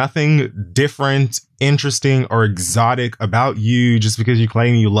 There's nothing different, interesting, or exotic about you just because you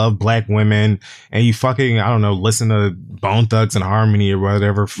claim you love black women and you fucking, I don't know, listen to Bone Thugs and Harmony or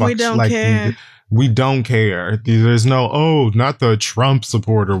whatever. We don't care. We don't care. There's no, not the Trump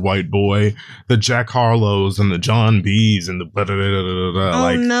supporter white boy, the Jack Harlows and the John B's and the blah, blah, blah, blah,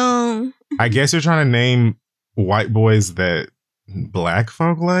 blah. No. I guess you're trying to name white boys that black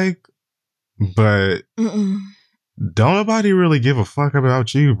folk like, but don't nobody really give a fuck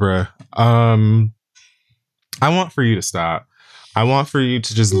about you, bruh. I want for you to stop. I want for you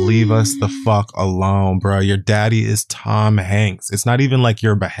to just leave us the fuck alone, bro. Your daddy is Tom Hanks. It's not even like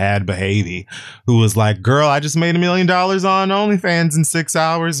your Bahad Behavy, who was like, girl, I just made $1 million on OnlyFans in 6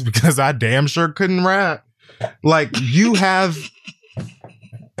 hours because I damn sure couldn't rap. Like, you have...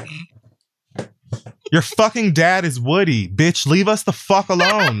 Your fucking dad is Woody. Bitch, leave us the fuck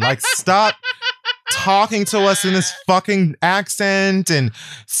alone. Like, stop talking to us in this fucking accent and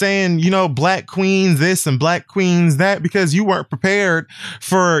saying, black queens this and black queens that, because you weren't prepared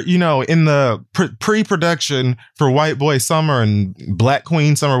for, in the pre-production for White Boy Summer and Black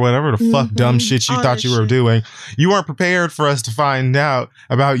Queen Summer, whatever the fuck dumb shit you thought you were doing. You weren't prepared for us to find out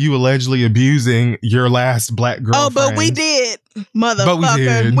about you allegedly abusing your last black girlfriend. Oh, but we did,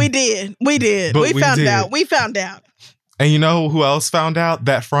 motherfucker. We did. We found out. And you know who else found out?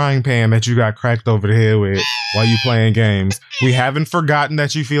 That frying pan that you got cracked over the head with while you playing games. We haven't forgotten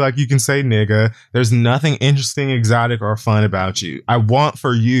that you feel like you can say nigga. There's nothing interesting, exotic, or fun about you. I want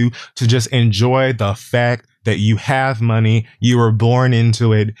for you to just enjoy the fact that you have money, you were born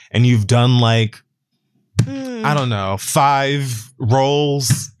into it, and you've done I don't know, 5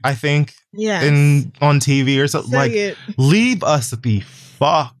 roles, I think, on TV or something. Leave us the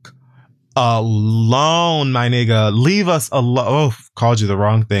fuck alone, my nigga. Leave us alone. Oh, called you the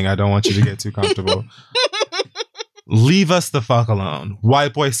wrong thing. I don't want you to get too comfortable. Leave us the fuck alone.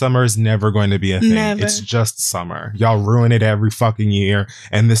 White Boy Summer is never going to be a thing. Never. It's just summer. Y'all ruin it every fucking year,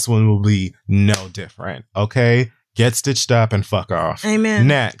 and this one will be no different. Okay? Get stitched up and fuck off. Amen.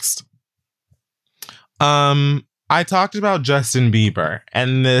 Next. I talked about Justin Bieber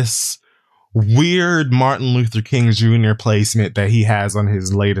and this weird Martin Luther King Jr. placement that he has on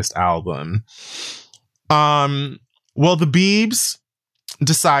his latest album. Well, the Biebs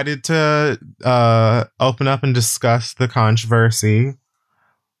decided to open up and discuss the controversy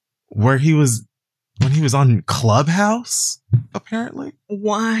when he was on Clubhouse, apparently.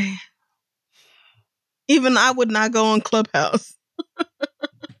 Why? Even I would not go on Clubhouse.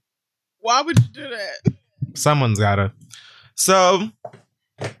 Why would you do that? Someone's gotta. So,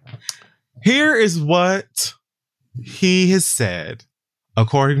 here is what he has said,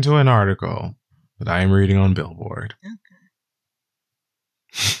 according to an article that I am reading on Billboard.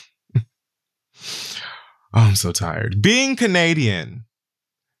 Okay. Oh, I'm so tired. Being Canadian,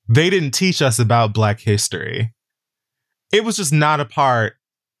 they didn't teach us about Black history. It was just not a part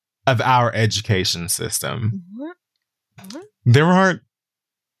of our education system. What? There aren't.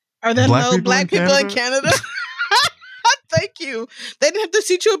 Are there no Black people in Canada? Thank you. They didn't have to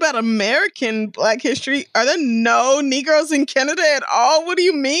teach you about American Black history. Are there no Negroes in Canada at all? What do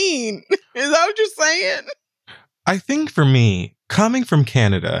you mean? Is that what you're saying? I think for me, coming from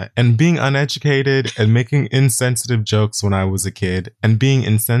Canada and being uneducated and making insensitive jokes when I was a kid and being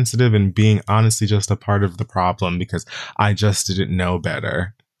insensitive and being honestly just a part of the problem because I just didn't know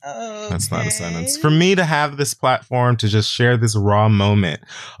better. Okay. That's not a sentence. For me to have this platform to just share this raw moment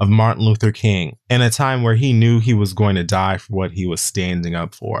of Martin Luther King in a time where he knew he was going to die for what he was standing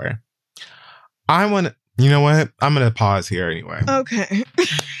up for. You know what? I'm going to pause here anyway. Okay.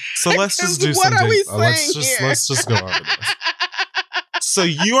 So let's just do what something. Are we saying Let's just go over this. So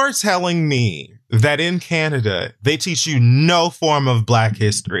you are telling me that in Canada, they teach you no form of Black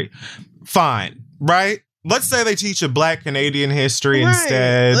history. Fine, right? Let's say they teach a Black Canadian history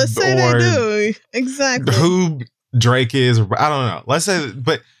instead. Let's say they do. Exactly. Who Drake is. I don't know. Let's say,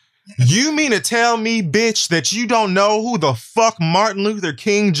 but you mean to tell me, bitch, that you don't know who the fuck Martin Luther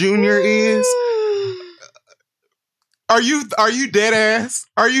King Jr. is? Are you dead ass?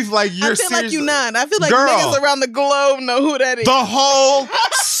 Are you like, you're serious? I feel like you're not. I feel like Girl, niggas around the globe know who that is. The whole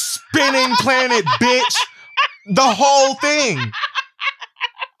spinning planet, bitch. The whole thing.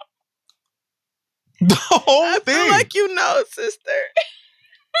 The whole thing. I feel like you know, sister.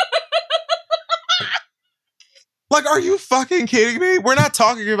 Like, are you fucking kidding me? We're not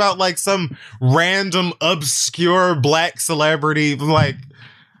talking about like some random obscure Black celebrity like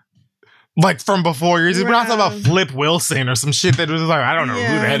from before years. We're not talking about Flip Wilson or some shit that was like, I don't know who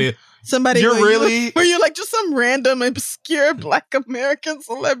that is. Somebody were you like just some random obscure Black American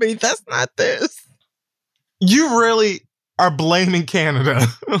celebrity. That's not this. You really are blaming Canada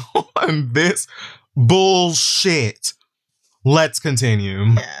on this bullshit. Let's continue.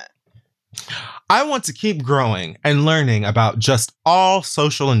 Yeah. I want to keep growing and learning about just all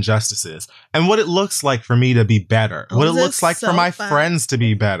social injustices and what it looks like for me to be better, what it looks like for my friends to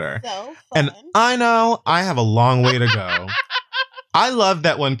be better. So and I know I have a long way to go. I love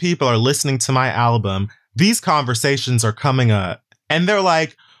that when people are listening to my album, these conversations are coming up and they're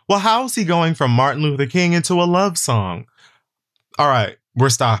like, well, how is he going from Martin Luther King into a love song? All right, we're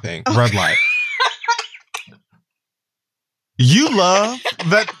stopping. Okay. Red light. You love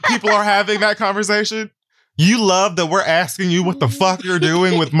that people are having that conversation? You love that we're asking you what the fuck you're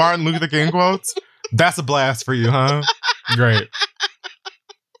doing with Martin Luther King quotes? That's a blast for you, huh? Great.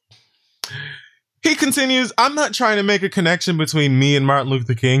 He continues, I'm not trying to make a connection between me and Martin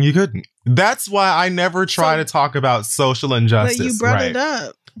Luther King. You couldn't. That's why I never try to talk about social injustice. But you brought it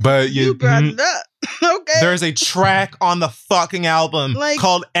up. But you brought it up. Okay. There's a track on the fucking album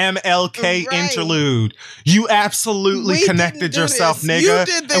called MLK Interlude. You absolutely connected yourself, nigga.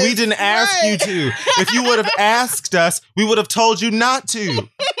 And we didn't ask you to. If you would have asked us, we would have told you not to.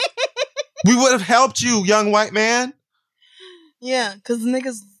 We would have helped you, young white man. Yeah, because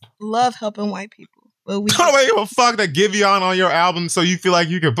niggas love helping white people. But we don't give a fuck that Giveon on your album so you feel like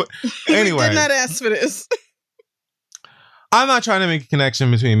you could put... Anyway. We did not ask for this. I'm not trying to make a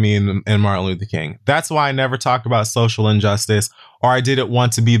connection between me and Martin Luther King. That's why I never talk about social injustice, or I didn't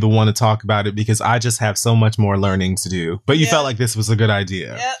want to be the one to talk about it because I just have so much more learning to do. But you felt like this was a good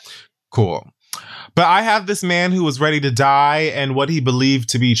idea. Yep. Cool. But I have this man who was ready to die and what he believed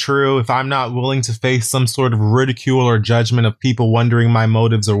to be true. If I'm not willing to face some sort of ridicule or judgment of people wondering my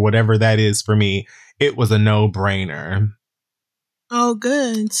motives or whatever that is for me, it was a no-brainer. Oh,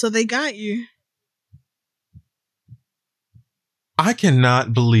 good. So they got you. I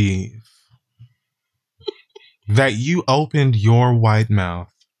cannot believe that you opened your white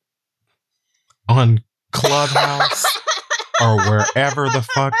mouth on Clubhouse or wherever the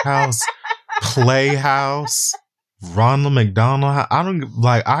fuck house, Playhouse, Ronald McDonald.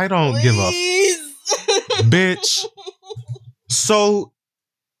 I don't give a bitch. So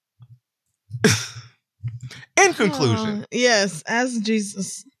In conclusion, yes, as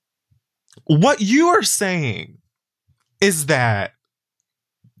Jesus. What you are saying is that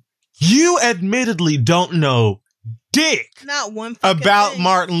you admittedly don't know dick not one fucking about thing.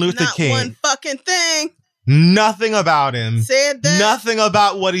 Martin Luther not King. One fucking thing. Nothing about him. Said that. Nothing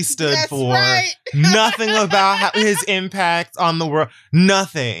about what he stood That's for. right. Nothing about his impact on the world.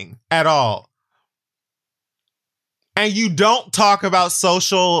 Nothing at all. And you don't talk about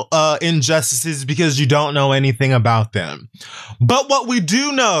social injustices because you don't know anything about them. But what we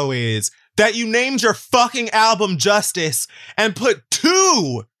do know is that you named your fucking album Justice and put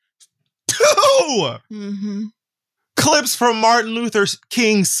two clips from Martin Luther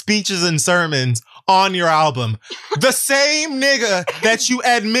King's speeches and sermons on your album. The same nigga that you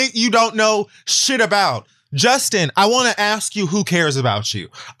admit you don't know shit about. Justin, I want to ask you who cares about you.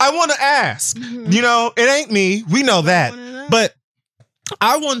 I want to ask. You know, it ain't me. We know that. But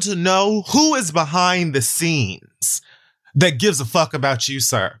I want to know who is behind the scenes that gives a fuck about you,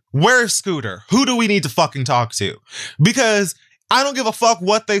 sir. Where's Scooter? Who do we need to fucking talk to? Because I don't give a fuck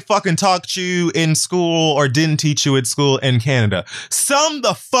what they fucking taught you in school or didn't teach you at school in Canada. Some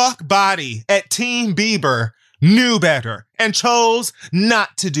the fuck body at Team Bieber knew better and chose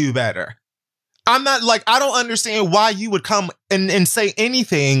not to do better. I'm not like, I don't understand why you would come and say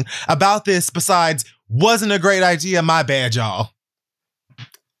anything about this besides, wasn't a great idea, my bad, y'all.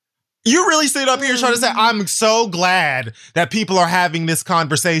 You really sit up here trying to say, I'm so glad that people are having this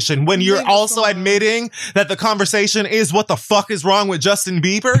conversation when you're also admitting that the conversation is what the fuck is wrong with Justin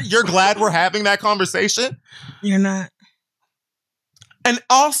Bieber? You're glad we're having that conversation? You're not. And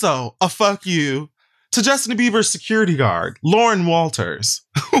also, a fuck you to Justin Bieber's security guard, Lauren Walters,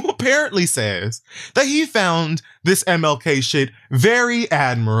 who apparently says that he found this MLK shit very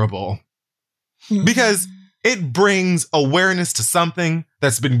admirable because it brings awareness to something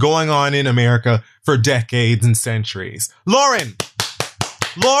that's been going on in America for decades and centuries. Lauren,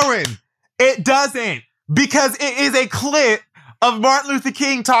 it doesn't, because it is a clip of Martin Luther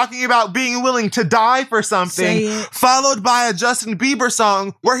King talking about being willing to die for something, followed by a Justin Bieber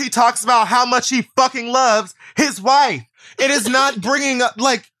song where he talks about how much he fucking loves his wife. It is not bringing up,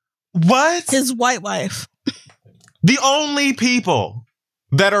 like, what? His white wife. The only people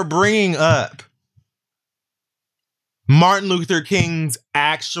that are bringing up Martin Luther King's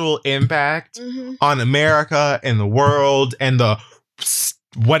actual impact on America and the world and the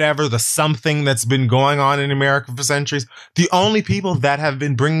whatever, the something that's been going on in America for centuries. The only people that have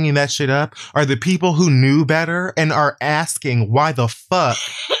been bringing that shit up are the people who knew better and are asking why the fuck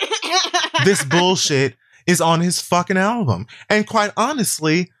this bullshit is on his fucking album. And quite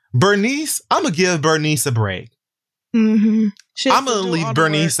honestly, Bernice, I'm going to give Bernice a break. I'm going to leave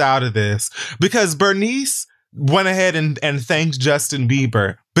Bernice out of this because Bernice went ahead and thanked Justin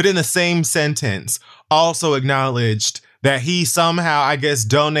Bieber, but in the same sentence also acknowledged that he somehow, I guess,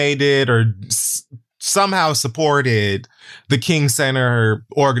 donated or somehow supported the King Center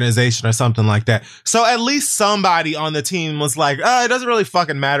organization or something like that. So at least somebody on the team was like, it doesn't really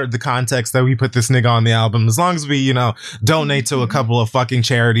fucking matter the context that we put this nigga on the album. As long as we, you know, donate to a couple of fucking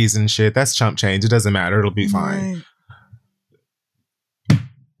charities and shit, that's chump change. It doesn't matter. It'll be fine.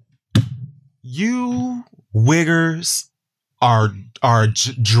 You wiggers are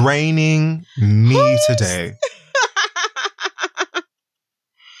draining me today.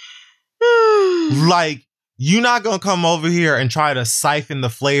 Like, you're not gonna come over here and try to siphon the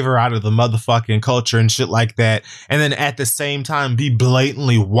flavor out of the motherfucking culture and shit like that, and then at the same time be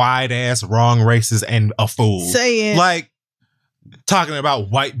blatantly wide ass wrong, racist, and a fool. Say it. Like, talking about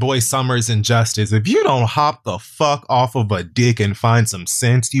white boy summers and justice. If you don't hop the fuck off of a dick and find some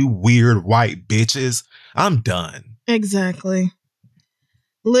sense, you weird white bitches, I'm done. Exactly.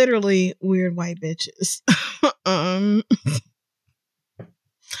 Literally weird white bitches.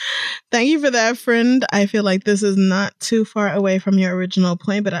 Thank you for that, friend. I feel like this is not too far away from your original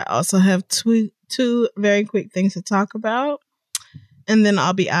point, but I also have two very quick things to talk about. And then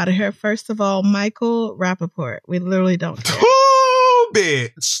I'll be out of here. First of all, Michael Rappaport. We literally don't care. Ooh,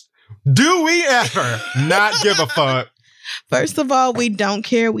 bitch. Do we ever not give a fuck? First of all, we don't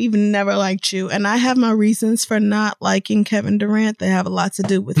care. We've never liked you. And I have my reasons for not liking Kevin Durant. They have a lot to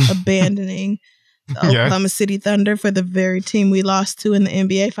do with abandoning the Oklahoma City Thunder for the very team we lost to in the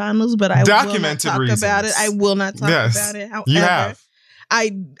NBA Finals. But I will not talk about it. I will not talk about it. However, you have.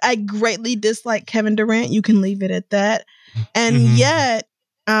 I greatly dislike Kevin Durant. You can leave it at that. And yet,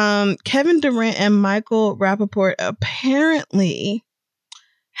 Kevin Durant and Michael Rappaport apparently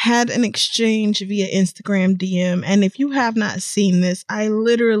had an exchange via Instagram DM. And if you have not seen this, I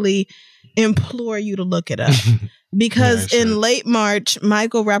literally implore you to look it up. because in late March,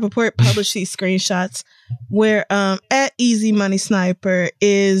 Michael Rappaport published these screenshots where at Easy Money Sniper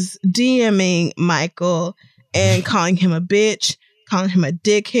is DMing Michael and calling him a bitch, calling him a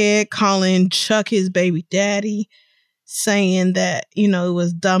dickhead, calling Chuck his baby daddy, saying that, you know, it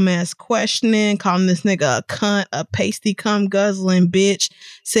was dumbass questioning, calling this nigga a cunt, a pasty cum guzzling bitch,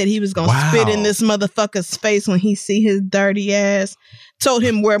 said he was gonna spit in this motherfucker's face when he see his dirty ass. Told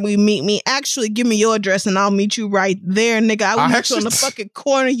him where we meet me. Actually, give me your address and I'll meet you right there, nigga. I will meet you on the fucking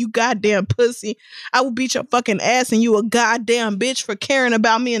corner, you goddamn pussy. I will beat your fucking ass and you a goddamn bitch for caring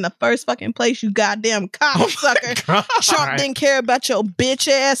about me in the first fucking place, you goddamn cocksucker. Trump didn't care about your bitch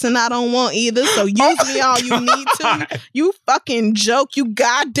ass and I don't want either, so use me all you need to. You fucking joke, you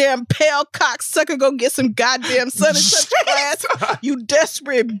goddamn pale cocksucker. Go get some goddamn sun and touch class, you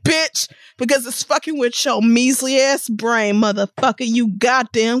desperate bitch, because it's fucking with your measly ass brain, motherfucker. You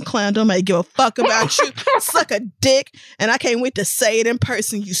goddamn clown. Don't make give a fuck about you. Suck a dick. And I can't wait to say it in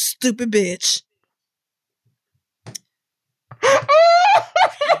person, you stupid bitch. Wait a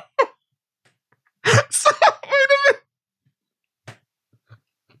minute.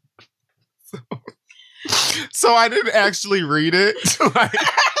 So I didn't actually read it.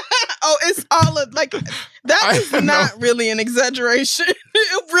 Oh, it's all of like that is not really an exaggeration.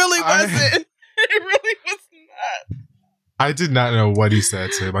 It really wasn't. It really was not. I did not know what he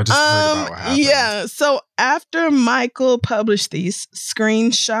said to him. I just heard about what happened. Yeah. So after Michael published these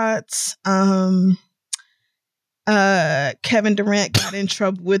screenshots, Kevin Durant got in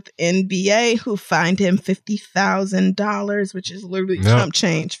trouble with NBA, who fined him $50,000, which is literally chump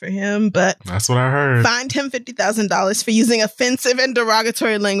change for him. But that's what I heard. Fined him $50,000 for using offensive and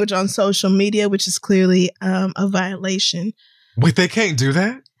derogatory language on social media, which is clearly a violation. Wait, they can't do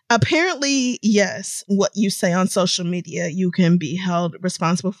that? Apparently, yes. What you say on social media, you can be held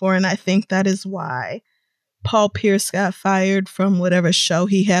responsible for. And I think that is why Paul Pierce got fired from whatever show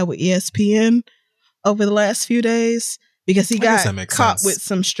he had with ESPN over the last few days, because he got caught with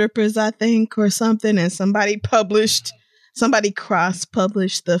some strippers, I think, or something. And somebody cross-published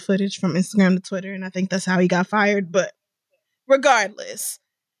the footage from Instagram to Twitter. And I think that's how he got fired. But regardless,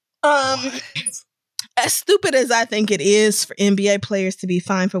 as stupid as I think it is for NBA players to be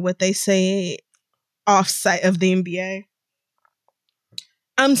fined for what they say off-site of the NBA,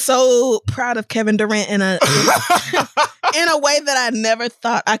 I'm so proud of Kevin Durant in a way that I never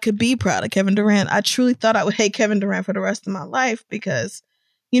thought I could be proud of Kevin Durant. I truly thought I would hate Kevin Durant for the rest of my life because,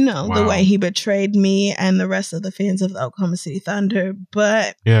 you know, the way he betrayed me and the rest of the fans of the Oklahoma City Thunder.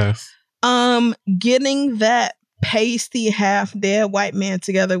 But getting that pasty half-dead white man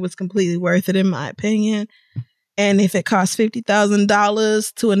together was completely worth it, in my opinion. And if it costs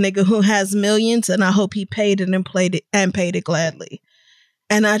 $50,000 to a nigga who has millions, and I hope he paid it and paid it gladly.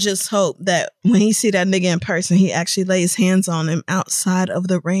 And I just hope that when he see that nigga in person, he actually lays hands on him outside of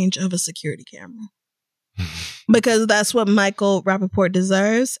the range of a security camera. Because that's what Michael Rappaport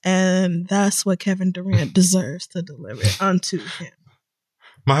deserves, and that's what Kevin Durant deserves to deliver unto him.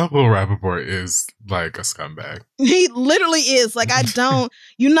 Michael Rappaport is like a scumbag. He literally is. Like,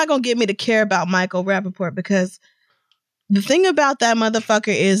 you're not going to get me to care about Michael Rappaport, because the thing about that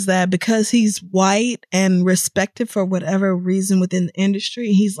motherfucker is that because he's white and respected for whatever reason within the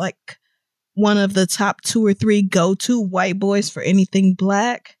industry, he's like one of the top 2 or 3 go-to white boys for anything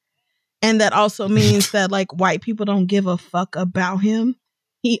black. And that also means that like white people don't give a fuck about him.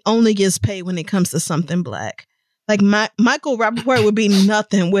 He only gets paid when it comes to something black. Like Michael Rappaport would be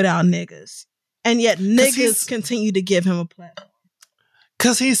nothing without niggas. And yet niggas continue to give him a platform.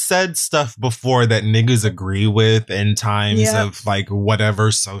 Because he said stuff before that niggas agree with in times of like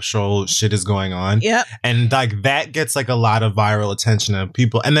whatever social shit is going on. Yep. And like that gets like a lot of viral attention of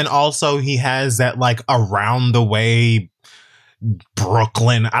people. And then also he has that like around the way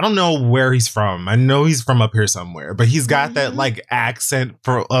Brooklyn. I don't know where he's from. I know he's from up here somewhere, but he's got that like accent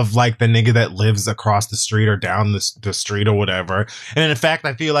of like the nigga that lives across the street or down the street or whatever. And in fact,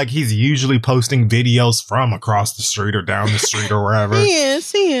 I feel like he's usually posting videos from across the street or down the street or wherever. He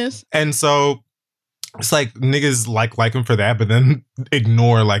is. And so it's like niggas like him for that, but then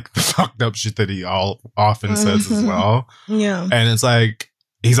ignore like the fucked up shit that he often says as well. Yeah. And it's like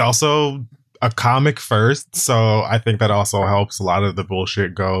he's also a comic first, so I think that also helps a lot of the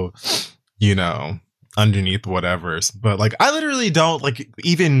bullshit go, you know, underneath whatever's. But like I literally don't like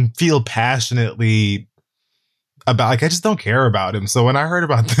even feel passionately about, like I just don't care about him. So when I heard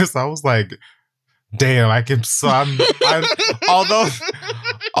about this, I was like, damn, I'm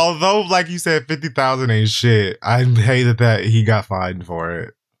although like you said 50,000 ain't shit, I hated that he got fined for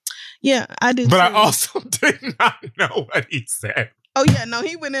it. Yeah, I did. But I also did not know what he said. Oh yeah, no,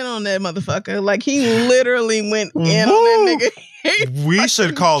 he went in on that motherfucker. Like he literally went in on that nigga. We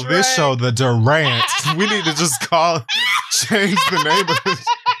should call this show the Durant. We need to just change the name of it.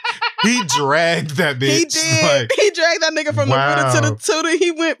 He dragged that bitch. He did. He dragged that nigga from the rooter to the tutor.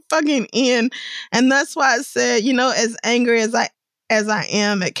 He went fucking in. And that's why I said, as angry as I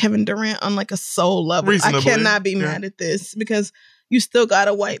am at Kevin Durant on like a soul level, I cannot be mad at this because you still got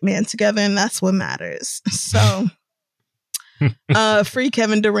a white man together and that's what matters. So free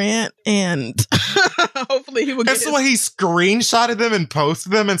Kevin Durant, and hopefully he will get That's why he screenshotted them and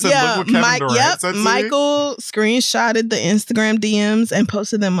posted them and said, look what Kevin Durant said to Michael screenshotted the Instagram DMs and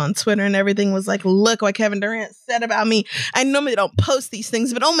posted them on Twitter, and everything was like, look what Kevin Durant said about me. I normally don't post these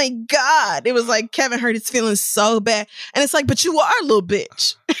things, but oh my God, it was like Kevin hurt his feelings so bad. And it's like, but you are a little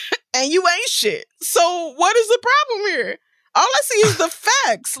bitch and you ain't shit. So what is the problem here? All I see is the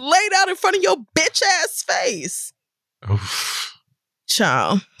facts laid out in front of your bitch ass face. Oof.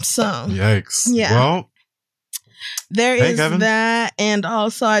 Child. So yikes. Yeah. Well, there is Kevin. That. And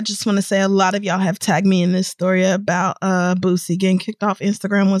also I just want to say a lot of y'all have tagged me in this story about Boosie getting kicked off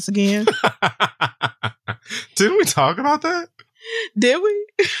Instagram once again. Didn't we talk about that? Did we?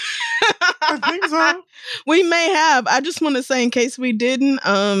 I think so. We may have. I just want to say, in case we didn't,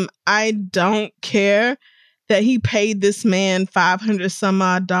 I don't care that he paid this man $500 some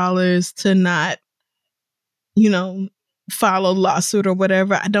odd to not, file a lawsuit or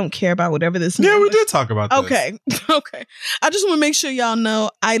whatever. I don't care about whatever this. Yeah, we did talk about this. Okay. I just want to make sure y'all know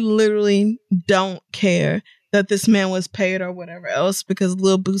I literally don't care that this man was paid or whatever else, because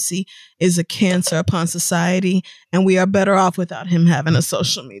Lil Boosie is a cancer upon society and we are better off without him having a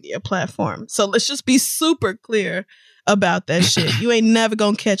social media platform. So let's just be super clear about that shit. You ain't never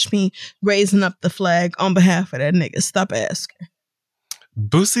gonna catch me raising up the flag on behalf of that nigga. Stop asking.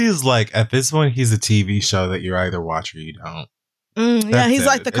 Boosie is like, at this point, he's a TV show that you either watch or you don't. Yeah, he's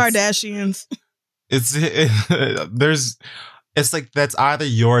like the Kardashians. It's like that's either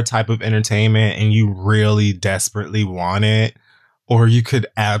your type of entertainment and you really desperately want it, or you could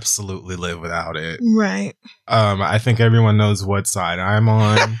absolutely live without it. Right. I think everyone knows what side I'm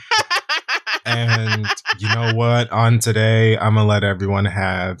on. And you know what? On today, I'm gonna let everyone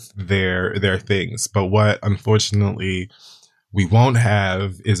have their things. But what unfortunately we won't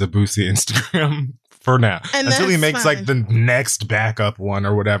have is a Boosie Instagram for now. And until he makes like the next backup one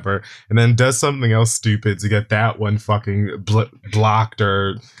or whatever, and then does something else stupid to get that one fucking blocked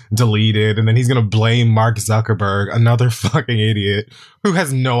or deleted. And then he's going to blame Mark Zuckerberg, another fucking idiot who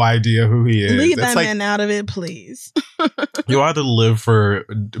has no idea who he is. Leave that man out of it, please. You either live for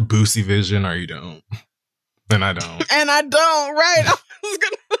Boosie vision or you don't. And I don't. Right?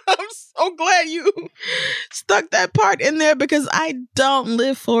 I'm so glad you stuck that part in there because I don't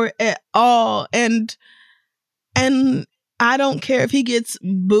live for it at all. And I don't care if he gets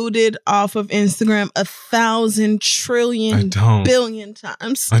booted off of Instagram 1,000 trillion billion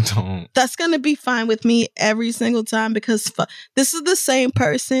times. I don't. That's going to be fine with me every single time because this is the same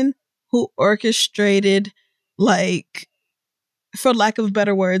person who orchestrated, like, for lack of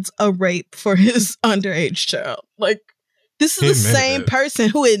better words, a rape for his underage child. Like, this is the same person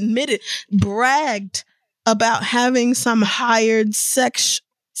who bragged about having some hired sex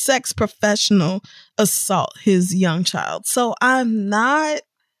professional assault his young child. So I'm not,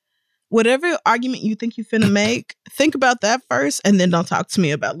 whatever argument you think you finna make, think about that first and then don't talk to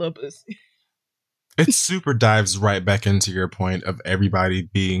me about Lil Boosie. It super dives right back into your point of everybody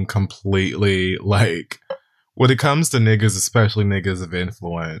being completely like, when it comes to niggas, especially niggas of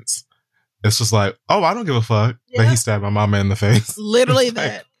influence, it's just like, oh, I don't give a fuck that he stabbed my mama in the face. Literally like,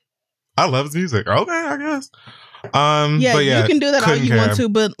 that. I love his music. Okay, I guess. You can do that all you want to,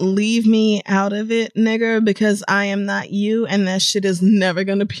 but leave me out of it, nigga, because I am not you, and that shit is never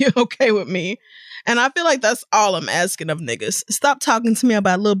gonna be okay with me. And I feel like that's all I'm asking of niggas. Stop talking to me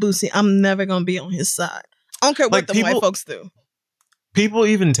about Lil Boosie. I'm never gonna be on his side. I don't care what the white folks do. People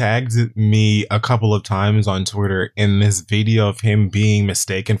even tagged me a couple of times on Twitter in this video of him being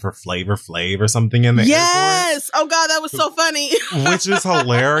mistaken for Flavor Flav or something in the airport. Oh God, that was so funny. Which is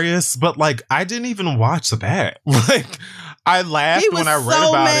hilarious. But like, I didn't even watch that. Like, I laughed when I read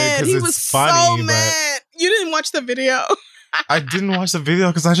about it because it's funny. So mad. You didn't watch the video. I didn't watch the video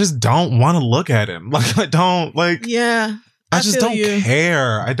because I just don't want to look at him. Like, I don't like. Yeah. I just don't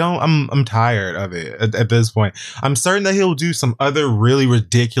care. I'm tired of it at this point. I'm certain that he'll do some other really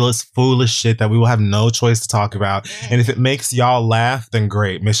ridiculous, foolish shit that we will have no choice to talk about. And if it makes y'all laugh, then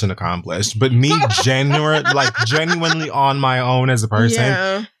great, mission accomplished. But me genuinely on my own as a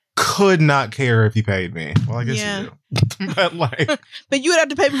person, could not care if he paid me. Well, I guess you do. But like, but you would have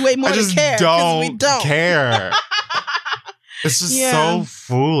to pay me way more to care. We don't care. It's just so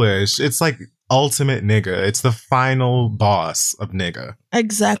foolish. It's like ultimate nigga. It's the final boss of nigga.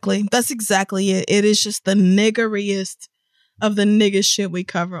 Exactly. That's exactly it. It is just the niggeriest of the nigga shit we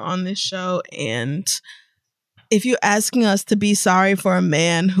cover on this show. And if you're asking us to be sorry for a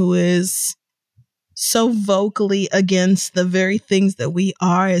man who is so vocally against the very things that we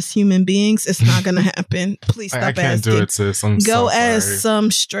are as human beings, it's not going to happen. Please stop asking. I can't do it, sis. I'm Go so ask sorry.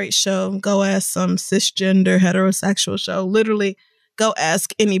 some straight show. Go ask some cisgender heterosexual show. Literally, go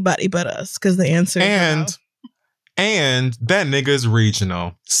ask anybody but us, because the answer is no. And that nigga's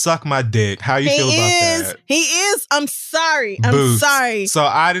regional. Suck my dick. How you feel about that? He is. I'm sorry. Boots. I'm sorry. So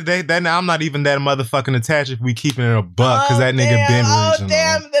I'm not even that motherfucking attached if we keeping it a buck, because that nigga been regional. Oh,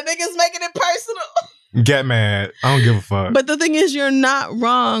 damn. The nigga's making it personal. Get mad. I don't give a fuck. But the thing is, you're not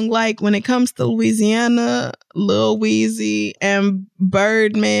wrong. Like, when it comes to Louisiana, Lil Weezy and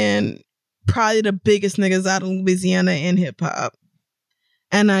Birdman, probably the biggest niggas out of Louisiana in hip hop.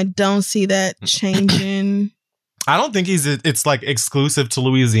 And I don't see that changing. I don't think it's like exclusive to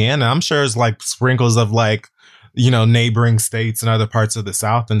Louisiana. I'm sure it's like sprinkles of like, you know, neighboring states and other parts of the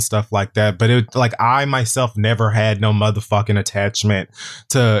South and stuff like that. But it, like, I myself never had no motherfucking attachment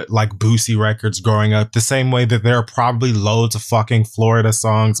to like Boosie records growing up, the same way that there are probably loads of fucking Florida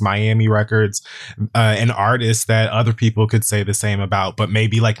songs, Miami records, and artists that other people could say the same about. But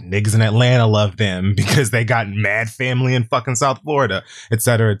maybe like niggas in Atlanta love them because they got mad family in fucking South Florida, et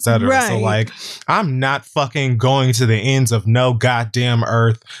cetera, et cetera. Right. So like, I'm not fucking going to the ends of no goddamn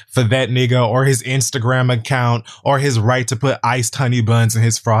earth for that nigga or his Instagram account or his right to put iced honey buns in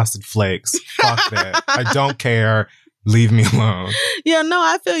his Frosted Flakes. Fuck that. I don't care. Leave me alone. Yeah, no,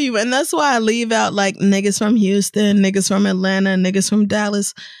 I feel you. And that's why I leave out like niggas from Houston, niggas from Atlanta, niggas from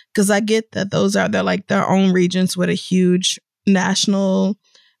Dallas. Because I get that they're like their own regions with a huge national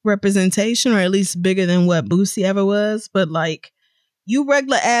representation, or at least bigger than what Boosie ever was. But like, you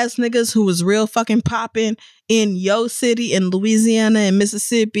regular ass niggas who was real fucking popping in yo city, in Louisiana and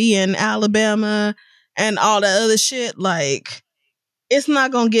Mississippi and Alabama and all that other shit, like, it's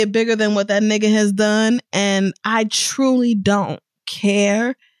not gonna get bigger than what that nigga has done. And I truly don't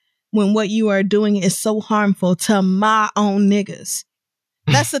care when what you are doing is so harmful to my own niggas.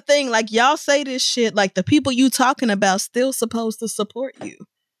 That's the thing. Like, y'all say this shit, like the people you talking about still supposed to support you.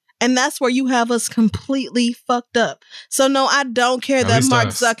 And that's where you have us completely fucked up. So no, I don't care that Mark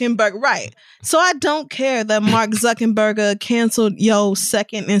Zuckerberg, right. So I don't care that Mark Zuckerberg canceled your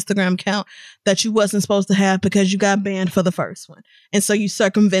second Instagram account that you wasn't supposed to have because you got banned for the first one. And so you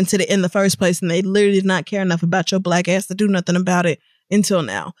circumvented it in the first place, and they literally did not care enough about your black ass to do nothing about it until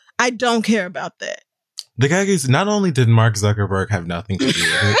now. I don't care about that. The gag is, not only did Mark Zuckerberg have nothing to do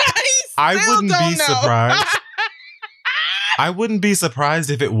with it, I wouldn't be surprised. I wouldn't be surprised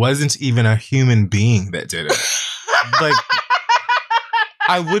if it wasn't even a human being that did it. Like,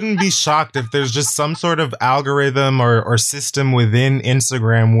 I wouldn't be shocked if there's just some sort of algorithm or system within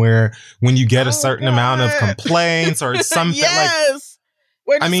Instagram where when you get a certain amount of complaints or something, yes.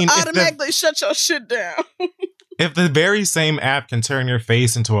 Like, I mean, automatically shut your shit down. If the very same app can turn your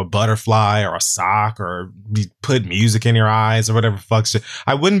face into a butterfly or a sock or put music in your eyes or whatever fuck shit,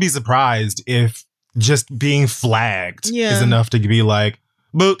 I wouldn't be surprised if just being flagged is enough to be like,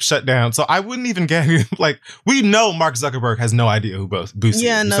 boop, shut down. So I wouldn't even get, like, we know Mark Zuckerberg has no idea who Boosie is.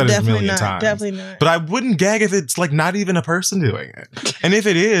 Yeah, no, definitely not. Definitely not. But I wouldn't gag if it's like not even a person doing it. And if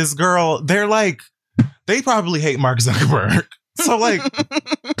it is, girl, they're like, they probably hate Mark Zuckerberg. So like,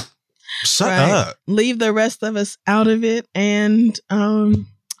 shut up. Leave the rest of us out of it. And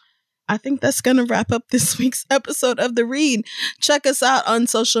I think that's going to wrap up this week's episode of The Read. Check us out on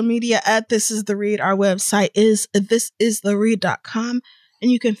social media at This Is The Read. Our website is thisistheread.com.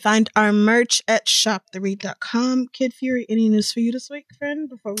 And you can find our merch at shoptheread.com. Kid Fury, any news for you this week, friend,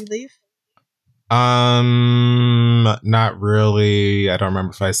 before we leave? Not really. I don't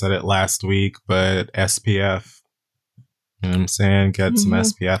remember if I said it last week, but SPF. You know what I'm saying? Get some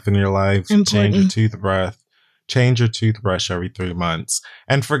SPF in your life. Important. Change your toothbrush every 3 months.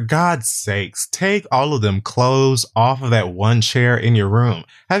 And for God's sakes, take all of them clothes off of that one chair in your room.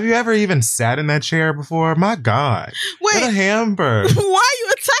 Have you ever even sat in that chair before? My God. Wait. What a hamburger. Why are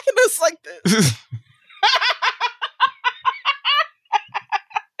you attacking us like this?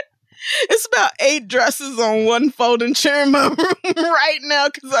 It's about 8 dresses on one folding chair in my room right now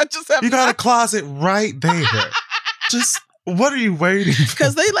because I just have. You got a closet right there. Just. What are you waiting for?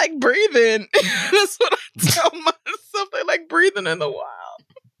 Because they like breathing. That's what I tell myself. They like breathing in the wild.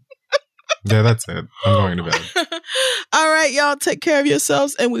 Yeah, that's it. I'm going to bed. All right, y'all. Take care of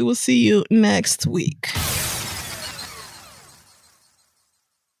yourselves, and we will see you next week.